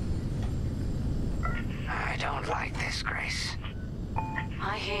 I don't like this, Grace.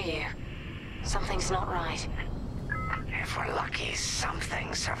 I hear you. Something's not right. If we're lucky,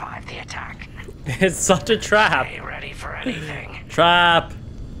 something survived the attack. It's such a trap. Stay ready for anything. Trap.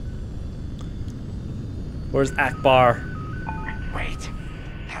 Where's Akbar? Wait,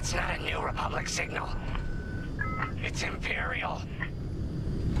 that's not a New Republic signal. It's Imperial.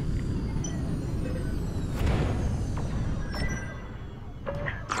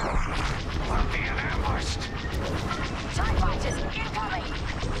 We're being ambushed. TIE fighters, incoming!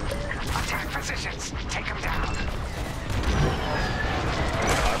 Attack positions. Take them down.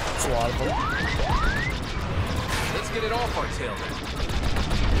 That's a lot of them. Let's get it off our tail then.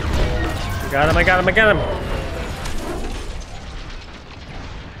 Got him, I got him, I got him.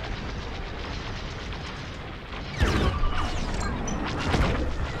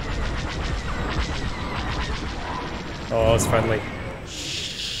 Oh, it's friendly.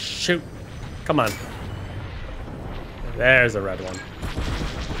 Shoot. Come on. There's a red one.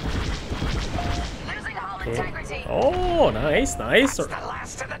 Losing hull integrity. Oh, nice, nice. That's the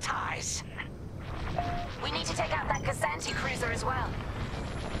last of the ties. We need to take out that Kassandora cruiser as well.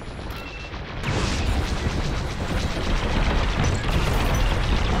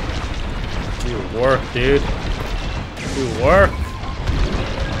 Do work, dude. Do work.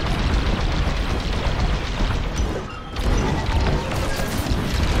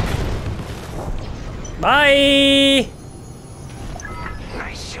 Bye.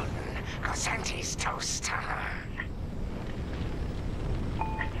 Nice shooting. Cosenti's toast.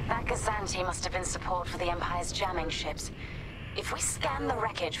 That Kassandora must have been support for the Empire's jamming ships. If we scan the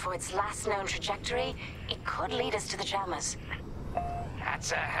wreckage for its last known trajectory, it could lead us to the jammers.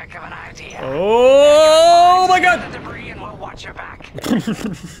 That's a heck of an idea. Oh my god! The debris and we'll watch your back.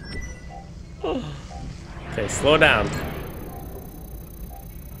 Okay, slow down.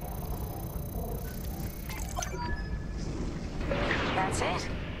 That's it.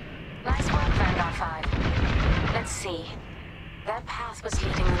 Nice work, Vanguard 5. Let's see. Their path was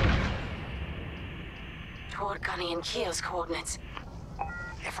leading them toward Gunny and Keo's coordinates.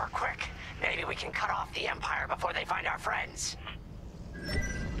 If we're quick, maybe we can cut off the Empire before they find our friends.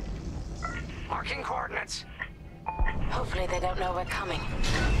 Marking coordinates. Hopefully they don't know we're coming.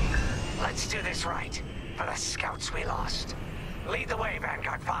 Let's do this right, for the scouts we lost. Lead the way,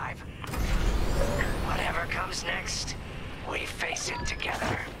 Vanguard 5. Whatever comes next, we face it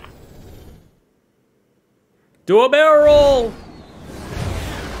together. Do a barrel roll!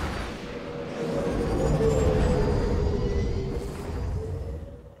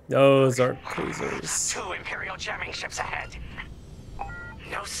 Those are cruisers. 2 Imperial jamming ships ahead.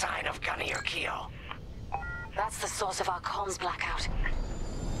 No sign of Gunny or Keo. That's the source of our comms blackout.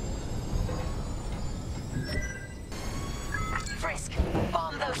 Frisk,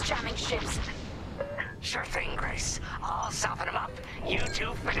 bomb those jamming ships. Sure thing, Grace. I'll soften them up. You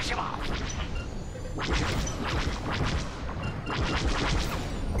two finish them off.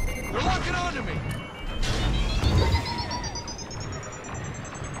 They're locking onto me.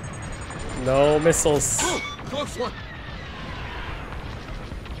 No missiles. Ooh, close one.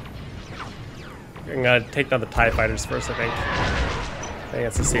 I'm gonna take down the TIE fighters first, I think. I think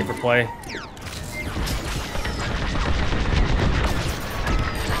that's a safer play.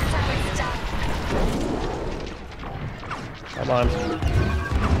 Come on.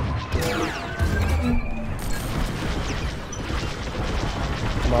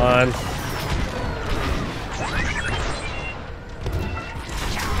 Come on.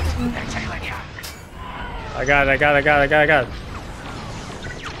 They're tailing you. I got it.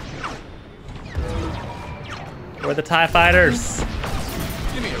 We're the TIE fighters.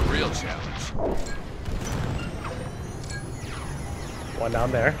 Give me a real challenge. One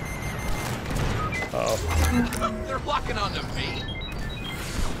down there. Uh-oh. They're locking onto me.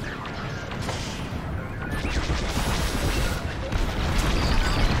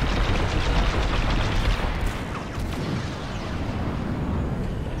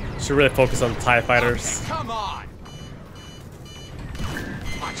 Should really focus on the TIE fighters. Okay, come on.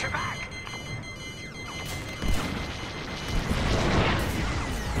 Watch your back.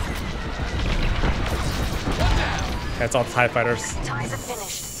 That's all TIE fighters. Ties are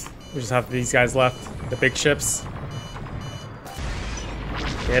finished. We just have these guys left. The big ships.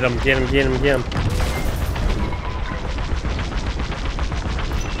 Get them.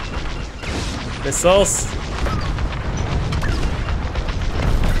 Missiles.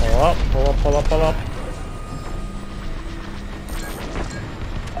 Pull up.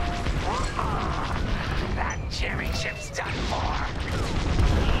 That jamming ship's done for.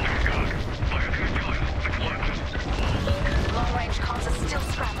 Long-range comms are still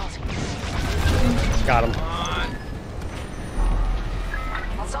scrambled. Got him.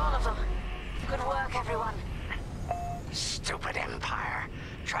 That's all of them. Good work, everyone. Stupid Empire.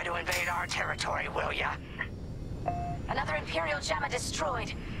 Try to invade our territory, will ya? Another Imperial jammer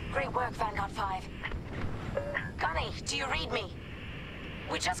destroyed. Great work, Vanguard 5. Gunny, do you read me?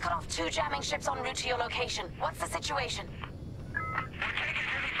 We just cut off 2 jamming ships en route to your location. What's the situation?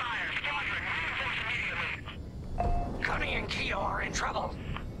 Gunny and Keo are in trouble.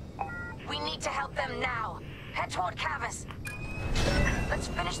 We need to help them now. Head toward Cavus. Let's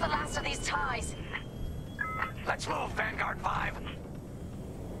finish the last of these ties. Let's move, Vanguard 5.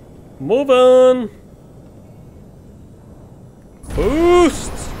 Moving.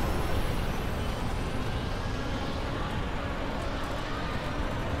 Boost.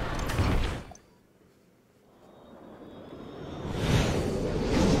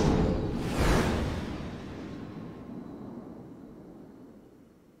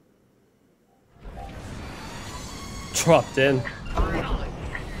 Dropped in. Finally.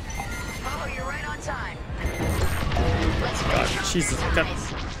 Oh, you're right on time. Let's finish Jesus, got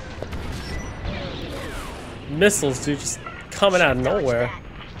missiles, dude, just coming out of nowhere.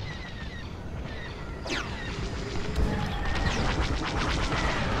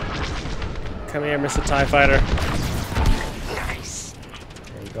 Come here, Mr. TIE Fighter. Nice.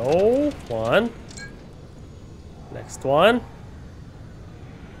 There you go. One. Next one.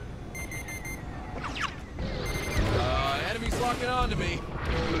 Enemies locking onto me.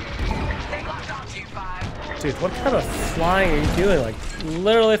 They locked onto you, 5. Dude, what kind of flying are you doing? Like,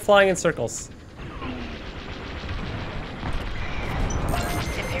 literally flying in circles.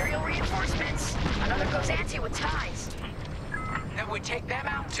 Imperial reinforcements. Another goes anti with ties. Then we take them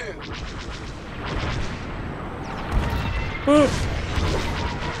out too. Boop.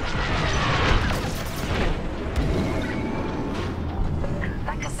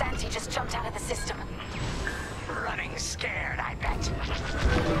 That Kassanti just jumped out of the system. Running scared, I bet.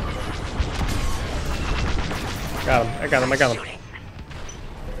 Got him. I got him. We got him.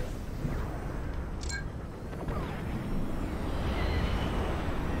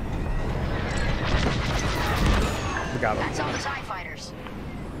 That's all the TIE fighters.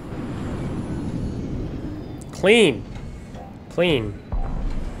 Clean.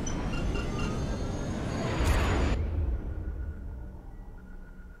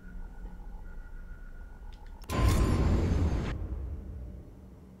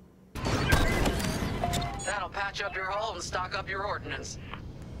 That'll patch up your hull and stock up your ordnance.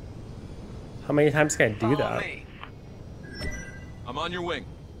 How many times can I do Follow that? me. I'm on your wing.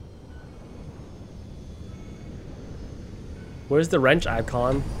 Where's the wrench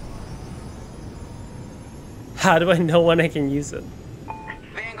icon? How do I know when I can use it?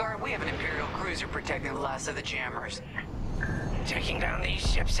 Vanguard, we have an Imperial cruiser protecting the last of the jammers. Taking down these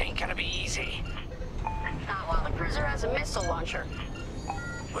ships ain't gonna be easy. Not while the cruiser has a missile launcher.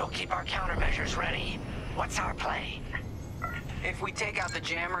 We'll keep our countermeasures ready. What's our play? If we take out the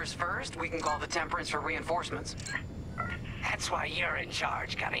jammers first, we can call the Temperance for reinforcements. That's why you're in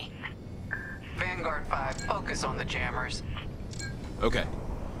charge, Gunny. Vanguard 5, focus on the jammers. Okay.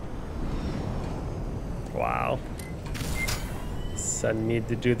 Wow. Send me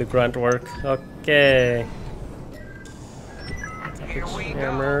to do the grunt work. Okay. Here we go.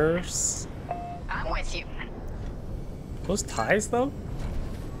 Jammers. I'm with you. Those ties, though?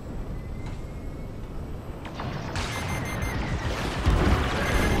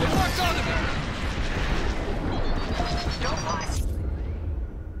 Don't fly.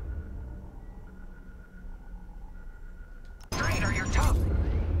 Vader, you're tough.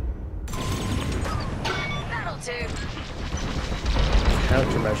 That'll do.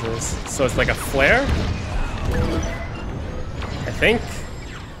 Countermeasures. So it's like a flare? I think.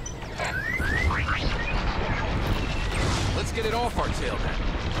 Let's get it off our tail then.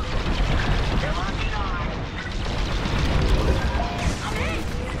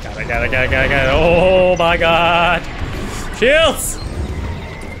 Got it. Oh my god. Shields!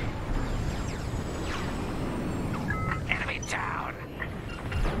 Enemy down.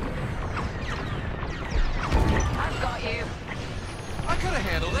 I've got you. I could have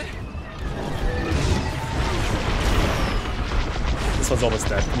handled it. This one's almost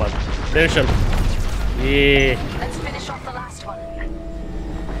dead. Come on. Finish him. Yeah. Let's finish off the last one.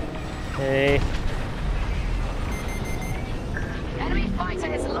 Okay. Enemy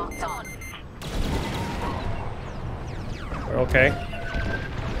fighter is locked on. We're okay.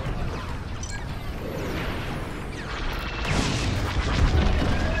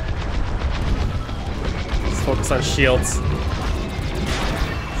 Let's focus on shields.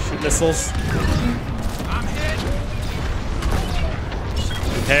 Shoot missiles. I'm hit.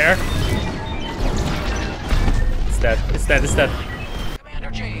 Repair. It's dead. It's dead. It's dead.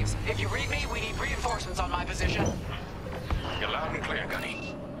 Commander James, if you read me, we need reinforcements on my position. You're loud and clear,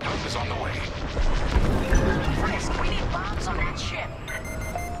 Gunny. Help is on the way. Frisk, we need bombs on that ship.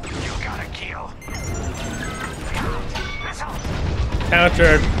 You got a kill. Missile.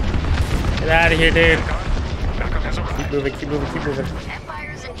 Countered. Get out of here, dude. Backup has arrived. Keep moving, keep moving, keep moving.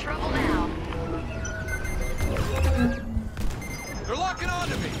 Empire's in trouble now. They're locking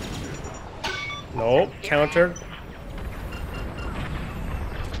onto me. Nope. Countered.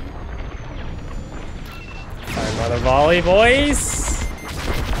 Fire another volley, boys.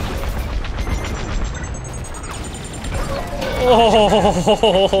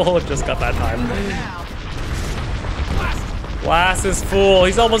 Oh, just got that time. Blast is full.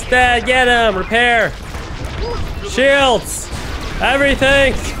 He's almost dead. Get him. Repair. Shields.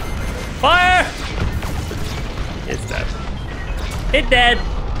 Everything. Fire. It's dead. It dead.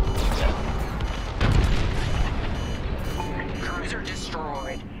 Cruiser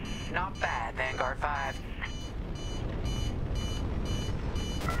destroyed. Not bad, Vanguard 5.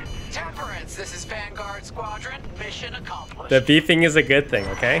 Temperance, this is Vanguard Squadron. Mission accomplished. The beefing is a good thing,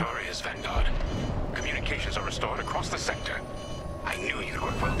 okay? Sorry, is Vanguard. Communications are restored across the sector. I knew you'd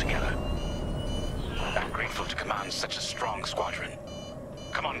work well together. I'm grateful to command such a strong squadron.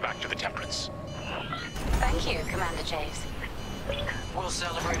 Come on back to the Temperance. Thank you, Commander Javes. We'll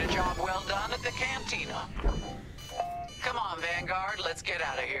celebrate a job well done at the cantina. Come on, Vanguard, let's get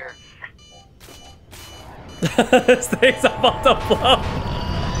out of here. This thing's about to blow.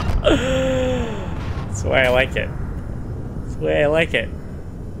 That's the way I like it. That's the way I like it.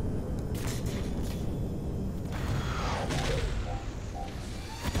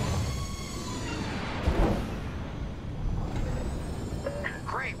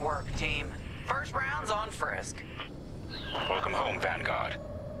 Great work, team. First round's on Frisk. Welcome home, Vanguard.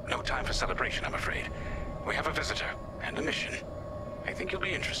 No time for celebration, I'm afraid. We have a visitor and a mission. I think you'll be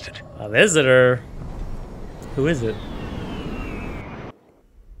interested. A visitor? Who is it?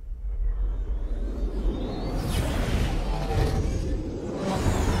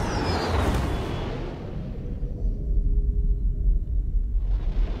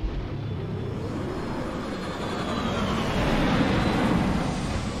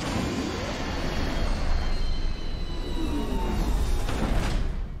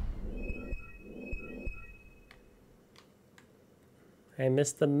 I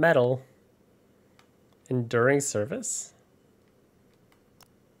missed the medal. Enduring service?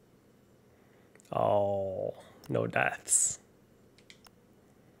 Oh, no deaths.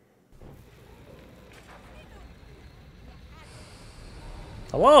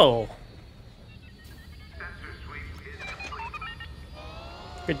 Hello.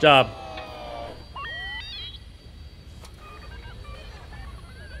 Good job.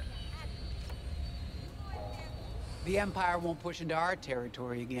 The Empire won't push into our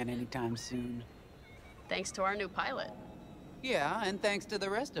territory again anytime soon. Thanks to our new pilot. Yeah, and thanks to the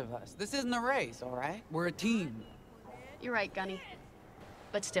rest of us. This isn't a race, all right? We're a team. You're right, Gunny.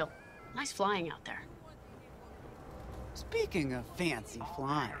 But still, nice flying out there. Speaking of fancy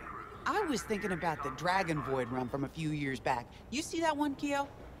flying, I was thinking about the Dragon Void run from a few years back. You see that one, Keo?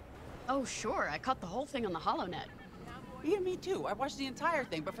 Oh, sure. I caught the whole thing on the HoloNet. Yeah, me too. I watched the entire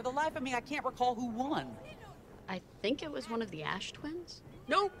thing, but for the life of me, I can't recall who won. I think it was one of the Ash twins?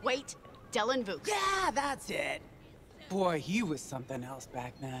 No, wait. Dylan Vooks. Yeah, that's it. Boy, he was something else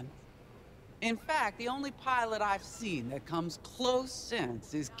back then. In fact, the only pilot I've seen that comes close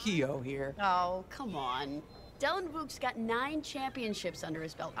since is Keo here. Oh, come on. Delon Vuk's got 9 championships under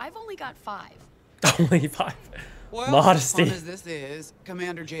his belt. I've only got 5. Only 5. Well, Modesty. as fun as this is,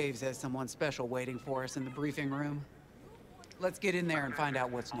 Commander Javes has someone special waiting for us in the briefing room. Let's get in there and find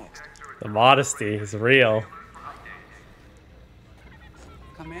out what's next. The modesty is real.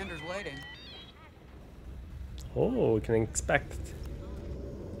 Commander's waiting. Oh, we can expect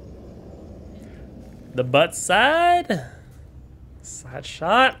the butt side. Side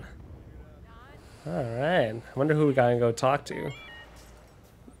shot. All right. I wonder who we gotta go talk to.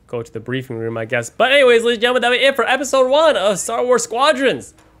 Go to the briefing room, I guess. But anyways, ladies and gentlemen, that'll be it for episode 1 of Star Wars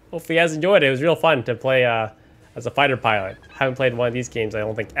Squadrons. Hopefully you guys enjoyed it. It was real fun to play as a fighter pilot. Haven't played one of these games, I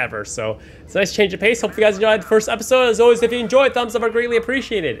don't think, ever. So it's a nice change of pace. Hopefully you guys enjoyed the first episode. As always, if you enjoyed, thumbs up are greatly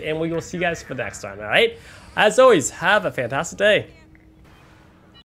appreciated. And we will see you guys for the next time, all right? As always, have a fantastic day.